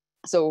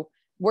 So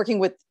working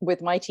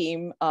with my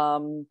team,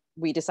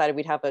 we decided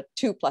we'd have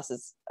two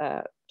pluses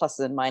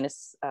and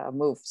minus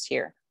moves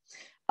here.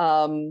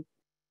 So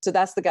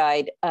that's the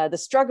guide. The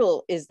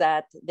struggle is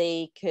that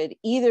they could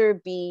either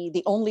be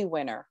the only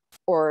winner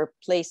or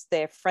place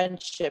their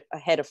friendship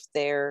ahead of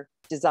their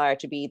desire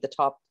to be the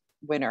top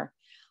winner.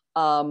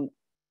 And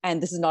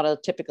this is not a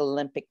typical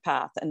Olympic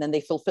path. And then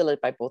they fulfill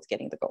it by both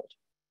getting the gold.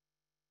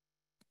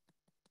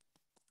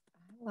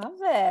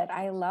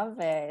 I love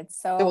it.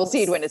 So we'll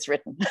see it when it's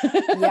written.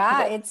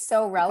 Yeah, it's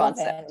so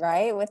relevant,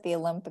 right? With the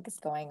Olympics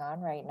going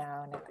on right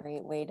now, and a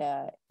great way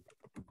to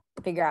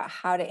figure out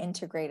how to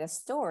integrate a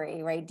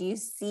story, right? Do you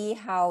see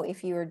how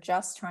if you were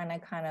just trying to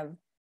kind of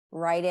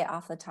write it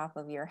off the top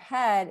of your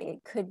head,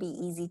 it could be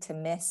easy to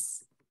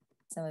miss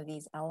some of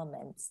these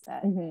elements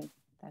that,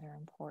 that are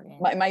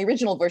important? My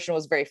original version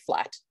was very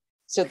flat.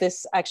 So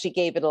this actually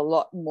gave it a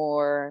lot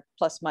more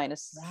plus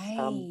minus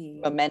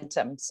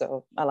momentum.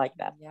 So I like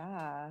that.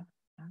 Yeah,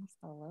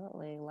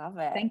 absolutely. Love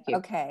it. Thank you.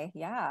 Okay.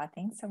 Yeah.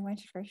 Thanks so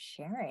much for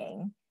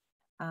sharing.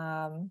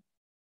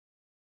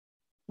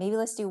 Maybe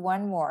let's do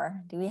one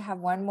more. Do we have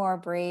one more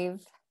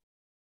brave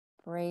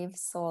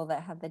soul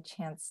that had the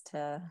chance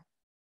to?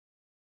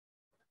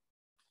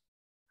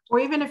 Or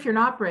even if you're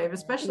not brave,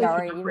 especially if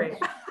you're not brave.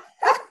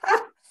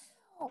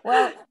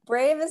 Well,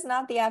 brave is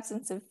not the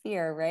absence of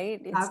fear,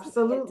 right? It's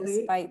absolutely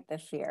despite the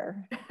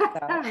fear. So.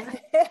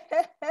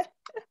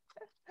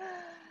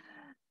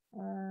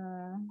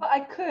 Well, I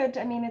could.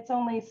 I mean, it's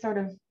only sort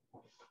of,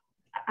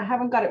 I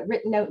haven't got it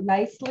written out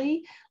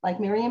nicely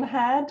like Miriam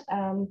had,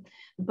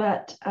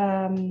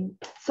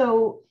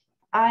 so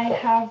I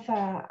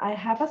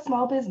have a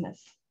small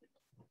business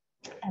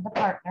and a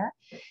partner,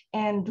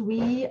 and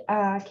we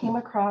came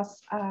across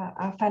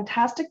a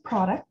fantastic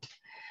product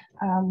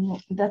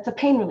that's a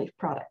pain relief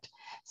product.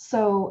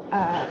 So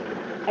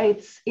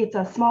it's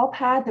a small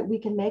pad that we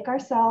can make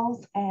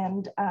ourselves,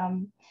 and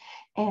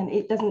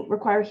it doesn't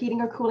require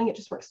heating or cooling. It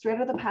just works straight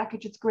out of the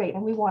package. It's great.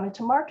 And we wanted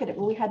to market it,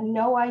 but we had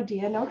no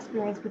idea, no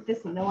experience with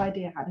this, and no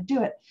idea how to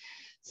do it.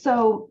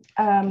 So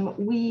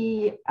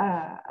we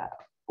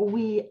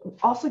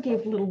also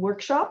gave little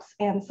workshops,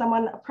 and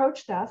someone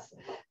approached us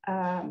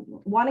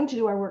wanting to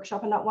do our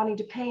workshop and not wanting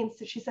to pay. And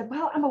so she said,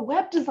 well, I'm a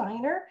web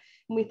designer.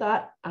 And we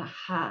thought,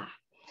 aha.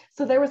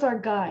 So there was our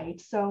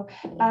guide. So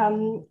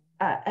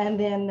and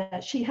then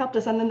she helped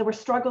us, and then there were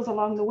struggles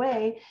along the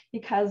way,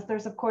 because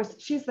there's, of course,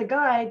 she's the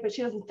guide, but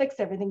she doesn't fix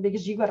everything,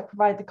 because you got to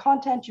provide the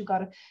content, you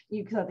got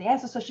the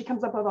answer. So she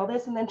comes up with all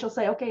this, and then she'll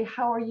say, okay,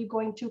 how are you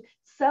going to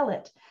sell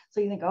it? So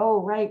you think,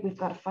 oh, right, we've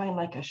got to find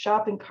like a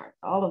shopping cart,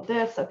 all of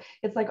this. So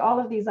it's like all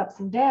of these ups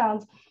and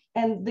downs,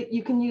 and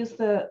you can use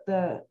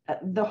the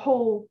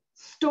whole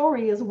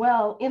story as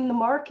well in the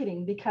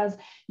marketing, because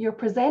you're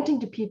presenting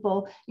to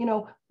people, you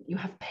know, you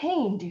have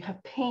pain, do you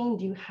have pain,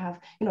 do you have,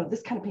 you know,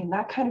 this kind of pain,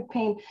 that kind of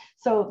pain.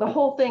 So the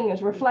whole thing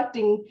is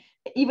reflecting,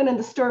 even in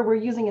the story we're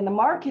using in the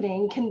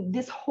marketing,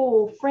 this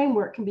whole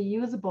framework can be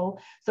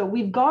usable. So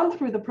we've gone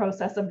through the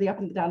process of the up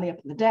and the down, the up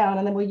and the down,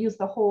 and then we'll use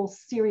the whole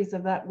series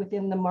of that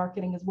within the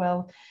marketing as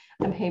well.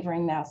 I'm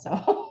havering now,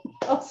 so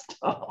I'll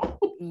stop.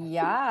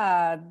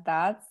 Yeah,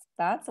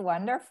 that's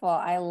wonderful.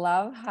 I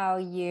love how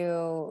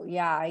you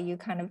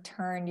kind of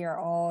turn your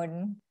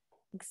own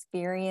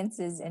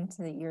experiences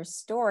into your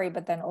story,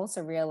 but then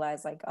also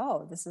realize like,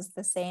 oh, this is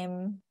the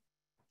same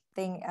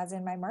thing as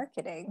in my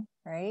marketing,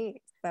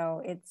 right?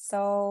 So it's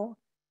so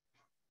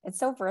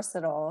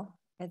versatile.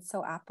 It's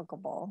so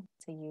applicable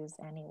to use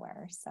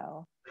anywhere.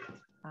 So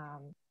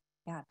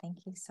yeah,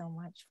 thank you so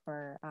much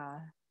for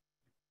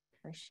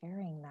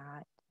sharing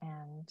that.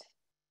 And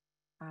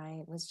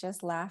I was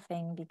just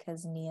laughing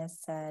because Nia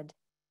said,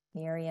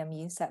 Miriam,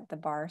 you set the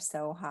bar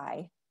so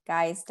high.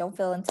 Guys, don't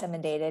feel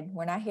intimidated.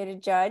 We're not here to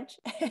judge.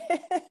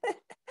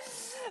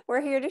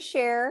 We're here to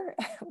share.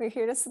 We're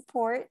here to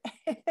support.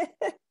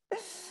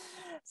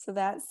 So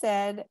that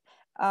said,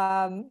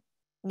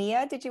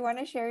 Nia, did you want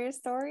to share your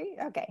story?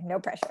 Okay, no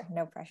pressure,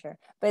 no pressure.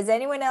 But is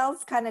anyone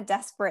else kind of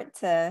desperate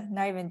to,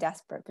 not even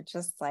desperate, but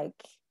just like,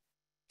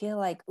 feel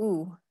like I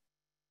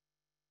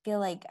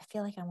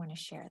want to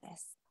share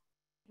this?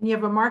 You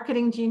have a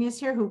marketing genius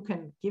here who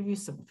can give you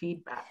some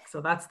feedback.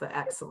 So that's the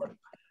excellent.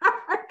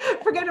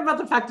 Forget about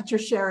the fact that you're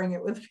sharing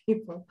it with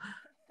people.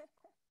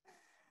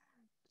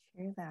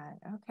 True that.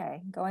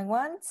 Okay, going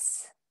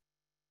once.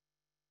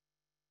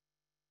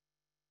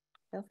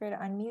 Feel free to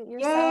unmute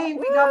yourself. Yay,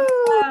 we got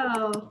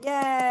Miguel.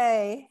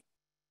 Yay.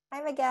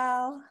 Hi,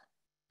 Miguel.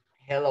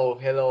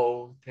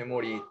 Hello,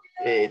 Terumi.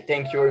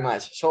 Thank you very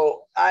much.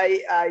 So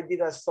I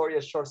did a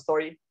short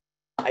story.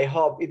 I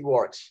hope it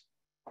works.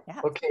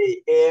 Yeah.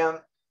 Okay.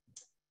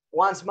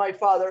 Once my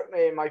father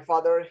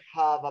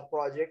have a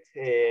project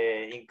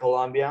in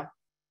Colombia,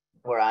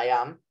 where I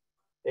am,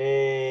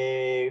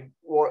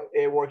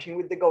 working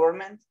with the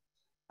government,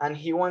 and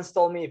he once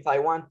told me if I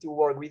want to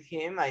work with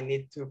him, I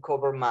need to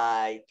cover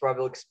my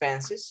travel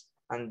expenses,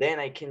 and then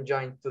I can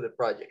join to the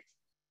project.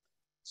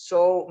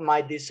 So my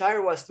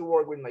desire was to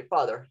work with my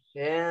father,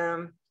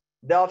 and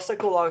the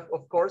obstacle,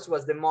 of course,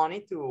 was the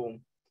money to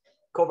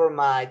cover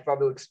my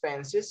travel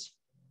expenses.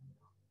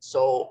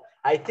 So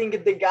I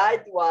think the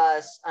guide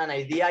was an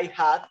idea I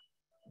had,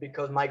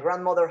 because my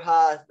grandmother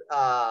had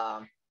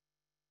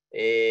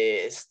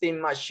a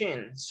steam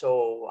machine.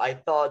 So I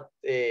thought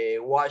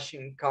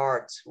washing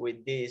carts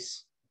with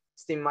this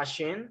steam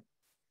machine,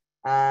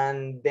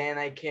 and then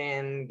I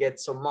can get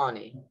some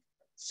money.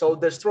 So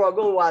the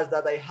struggle was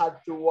that I had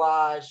to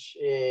wash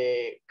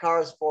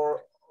cars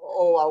for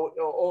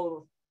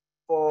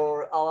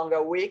for along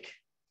a week.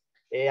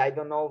 I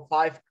don't know,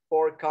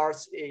 4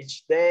 cars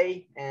each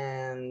day,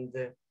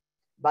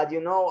 but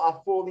you know,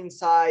 a full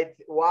inside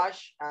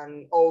wash.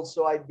 And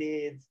also I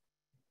did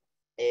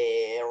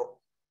a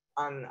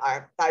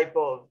type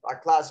of a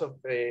class of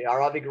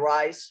Arabic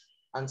rice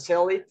and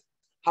sell it.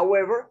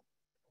 However,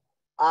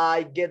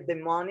 I get the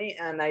money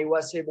and I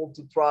was able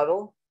to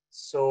travel.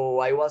 So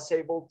I was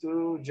able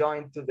to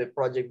join to the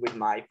project with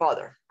my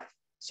father.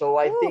 So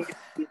I think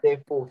it's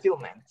the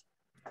fulfillment.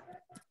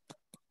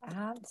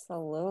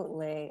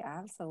 Absolutely.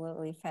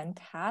 Absolutely.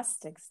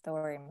 Fantastic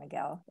story,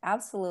 Miguel.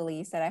 Absolutely.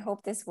 You said, I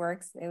hope this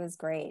works. It was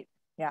great.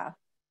 Yeah.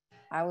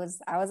 I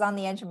was on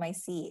the edge of my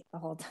seat the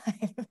whole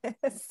time.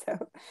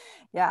 So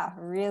yeah,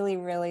 really,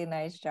 really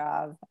nice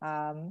job.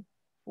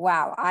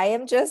 Wow. I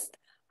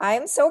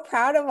am so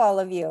proud of all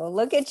of you.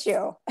 Look at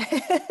you.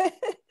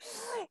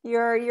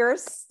 Your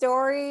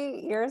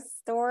story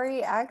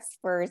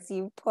experts.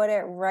 You put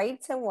it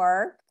right to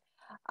work.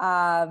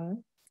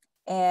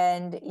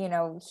 And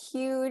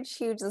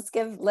huge,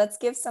 let's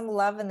give some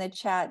love in the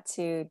chat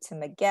to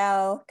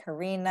Miguel,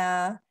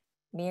 Karina,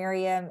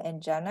 Miriam,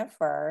 and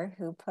Jennifer,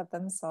 who put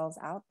themselves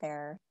out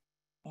there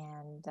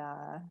and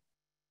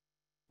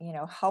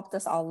helped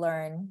us all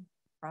learn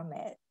from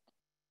it.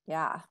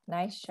 Yeah,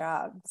 nice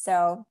job.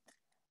 So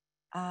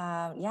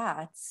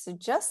so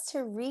just to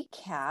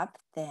recap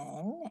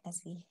then,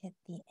 as we hit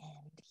the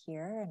end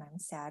here, and I'm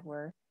sad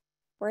we're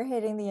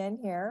hitting the end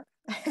here.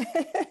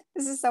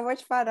 This is so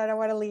much fun. I don't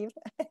want to leave.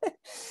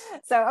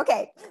 So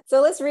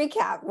let's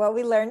recap what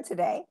we learned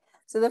today.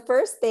 So the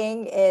first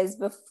thing is,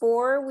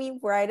 before we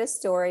write a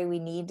story, we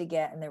need to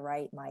get in the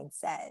right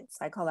mindset.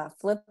 So I call that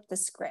flip the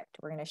script.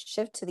 We're going to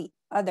shift to the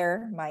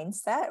other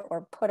mindset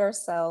or put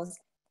ourselves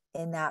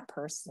in that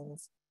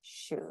person's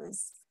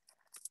shoes.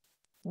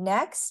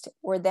 Next,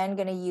 we're then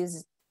going to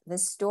use the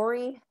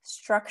story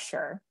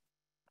structure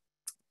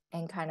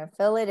and kind of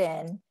fill it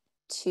in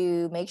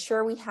to make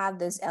sure we have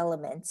those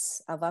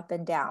elements of up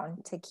and down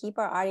to keep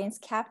our audience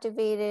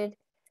captivated,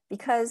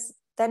 because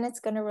then it's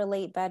going to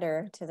relate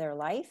better to their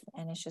life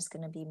and it's just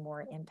going to be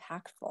more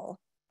impactful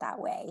that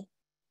way.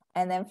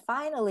 And then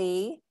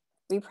finally,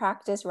 we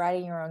practice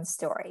writing your own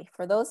story.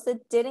 For those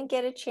that didn't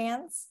get a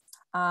chance,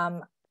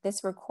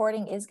 this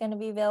recording is going to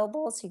be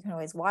available, so you can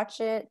always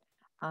watch it.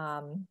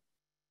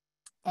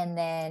 And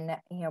then,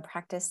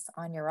 practice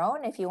on your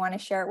own. If you want to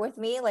share it with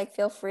me,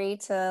 feel free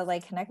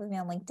to connect with me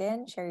on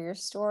LinkedIn, share your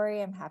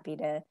story. I'm happy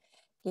to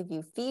give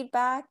you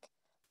feedback,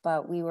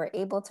 but we were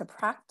able to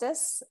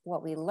practice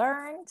what we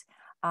learned.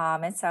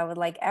 And so I would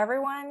like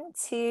everyone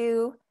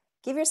to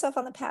give yourself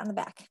on the pat on the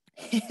back.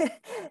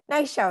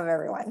 Nice job,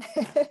 everyone.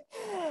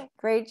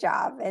 Great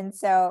job. And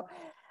so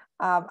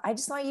I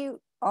just want you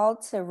all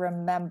to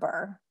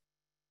remember,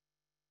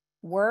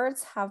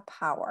 words have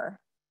power.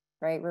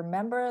 Right?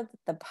 Remember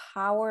the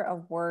power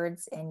of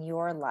words in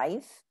your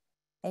life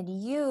and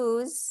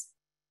use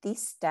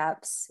these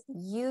steps,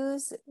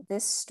 use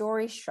this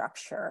story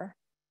structure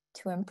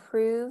to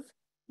improve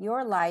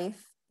your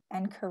life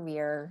and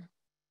career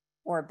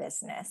or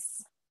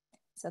business.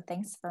 So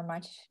thanks so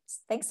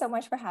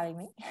much for having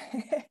me.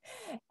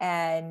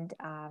 And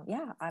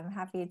I'm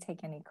happy to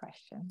take any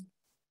questions.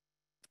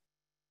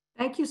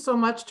 Thank you so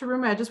much,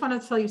 Terumi. I just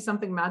want to tell you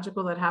something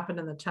magical that happened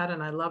in the chat,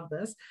 and I love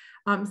this.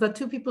 So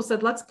two people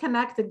said, let's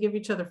connect and give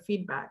each other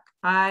feedback.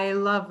 I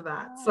love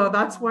that. So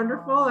that's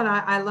wonderful. And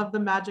I love the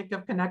magic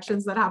of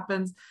connections that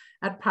happens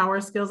at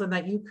Power Skills and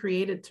that you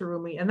created,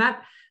 Terumi. And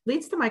that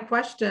leads to my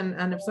question.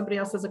 And if somebody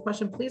else has a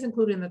question, please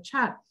include it in the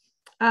chat.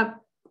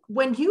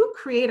 When you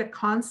create a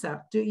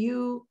concept, who do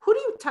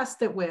you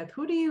test it with?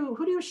 Who do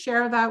you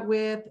share that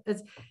with?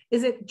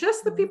 Is it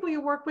just the people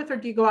you work with, or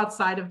do you go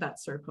outside of that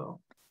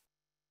circle?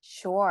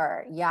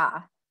 Sure.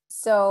 Yeah.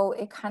 So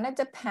it kind of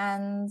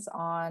depends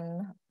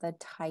on the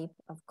type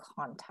of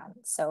content.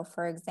 So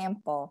for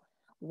example,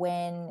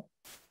 when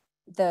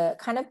the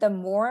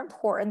more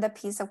important the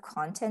piece of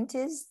content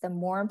is, the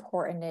more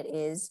important it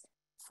is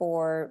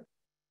to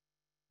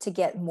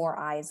get more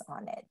eyes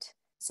on it.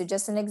 So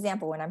just an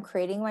example, when I'm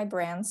creating my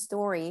brand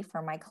story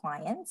for my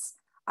clients,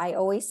 I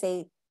always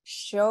say,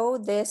 show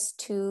this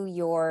to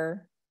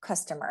your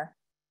customer,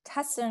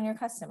 test it on your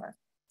customer,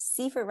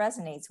 see if it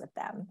resonates with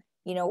them.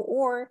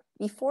 Or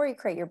before you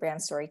create your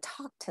brand story,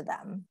 talk to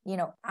them,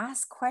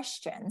 ask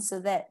questions so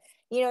that,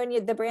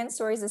 and the brand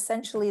story is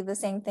essentially the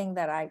same thing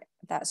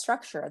that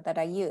structure that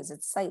I use.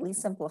 It's slightly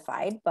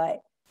simplified,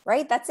 but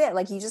right, that's it.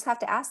 You just have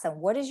to ask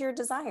them, what is your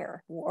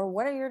desire? Or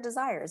what are your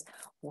desires?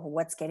 Or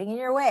what's getting in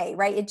your way,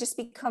 right? It just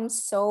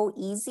becomes so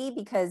easy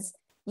because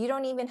you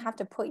don't even have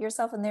to put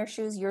yourself in their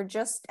shoes. You're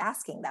just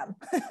asking them,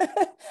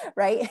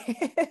 right?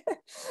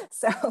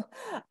 So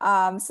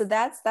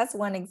that's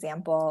one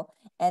example.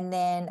 And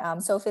then,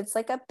 so if it's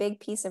a big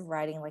piece of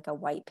writing, like a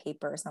white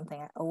paper or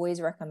something, I always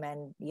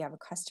recommend you have a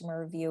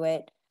customer review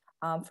it.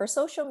 For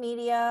social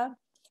media,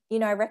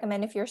 I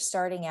recommend, if you're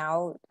starting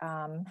out,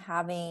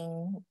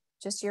 having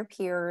just your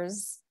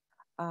peers,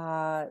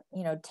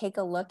 take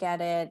a look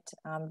at it.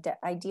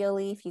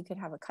 Ideally, if you could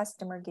have a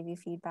customer give you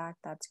feedback,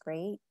 that's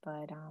great.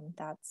 But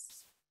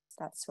that's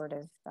sort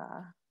of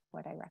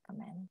what I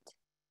recommend.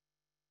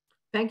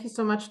 Thank you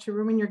so much,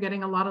 Terumi. You're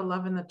getting a lot of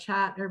love in the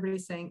chat.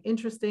 Everybody's saying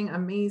interesting,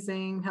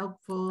 amazing,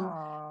 helpful,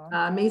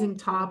 amazing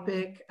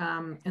topic.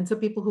 And some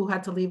people who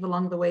had to leave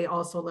along the way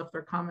also left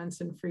their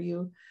comments in for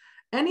you.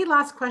 Any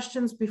last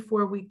questions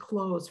before we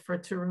close for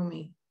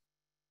Terumi?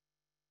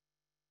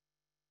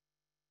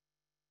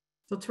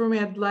 So Terumi,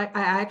 I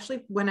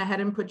actually went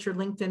ahead and put your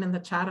LinkedIn in the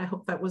chat. I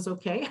hope that was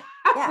okay.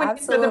 Yeah,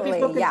 absolutely.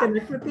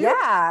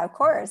 Yeah, of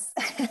course.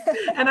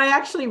 And I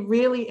actually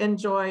really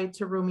enjoy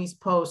Terumi's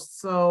posts.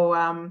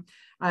 So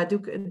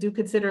do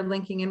consider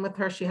linking in with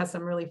her. She has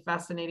some really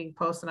fascinating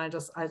posts, and I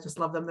just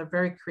love them. They're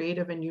very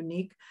creative and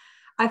unique.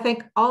 I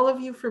thank all of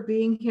you for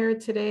being here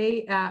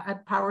today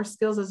at Power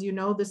Skills. As you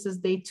know, this is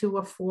day 2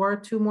 of 4,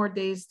 2 more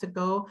days to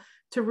go.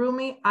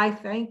 Terumi, I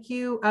thank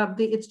you.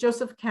 It's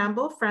Joseph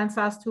Campbell. France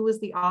asked who is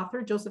the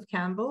author, Joseph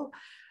Campbell.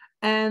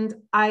 And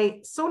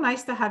so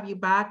nice to have you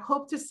back.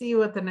 Hope to see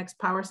you at the next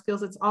Power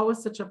Skills. It's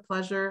always such a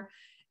pleasure.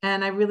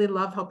 And I really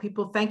love how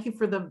thank you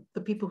for the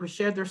people who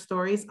shared their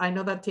stories. I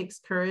know that takes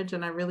courage,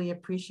 and I really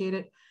appreciate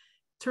it.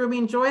 Terumi,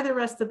 enjoy the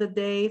rest of the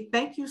day.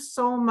 Thank you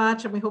so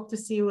much. And we hope to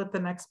see you at the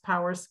next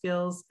Power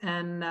Skills.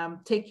 And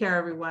take care,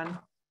 everyone.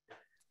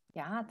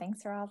 Yeah,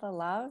 thanks for all the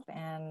love,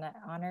 and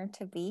honored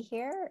to be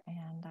here.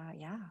 And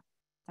yeah,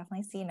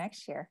 definitely see you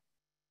next year.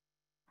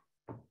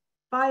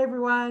 Bye,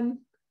 everyone.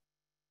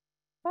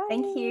 Bye.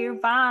 Thank you.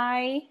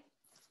 Bye.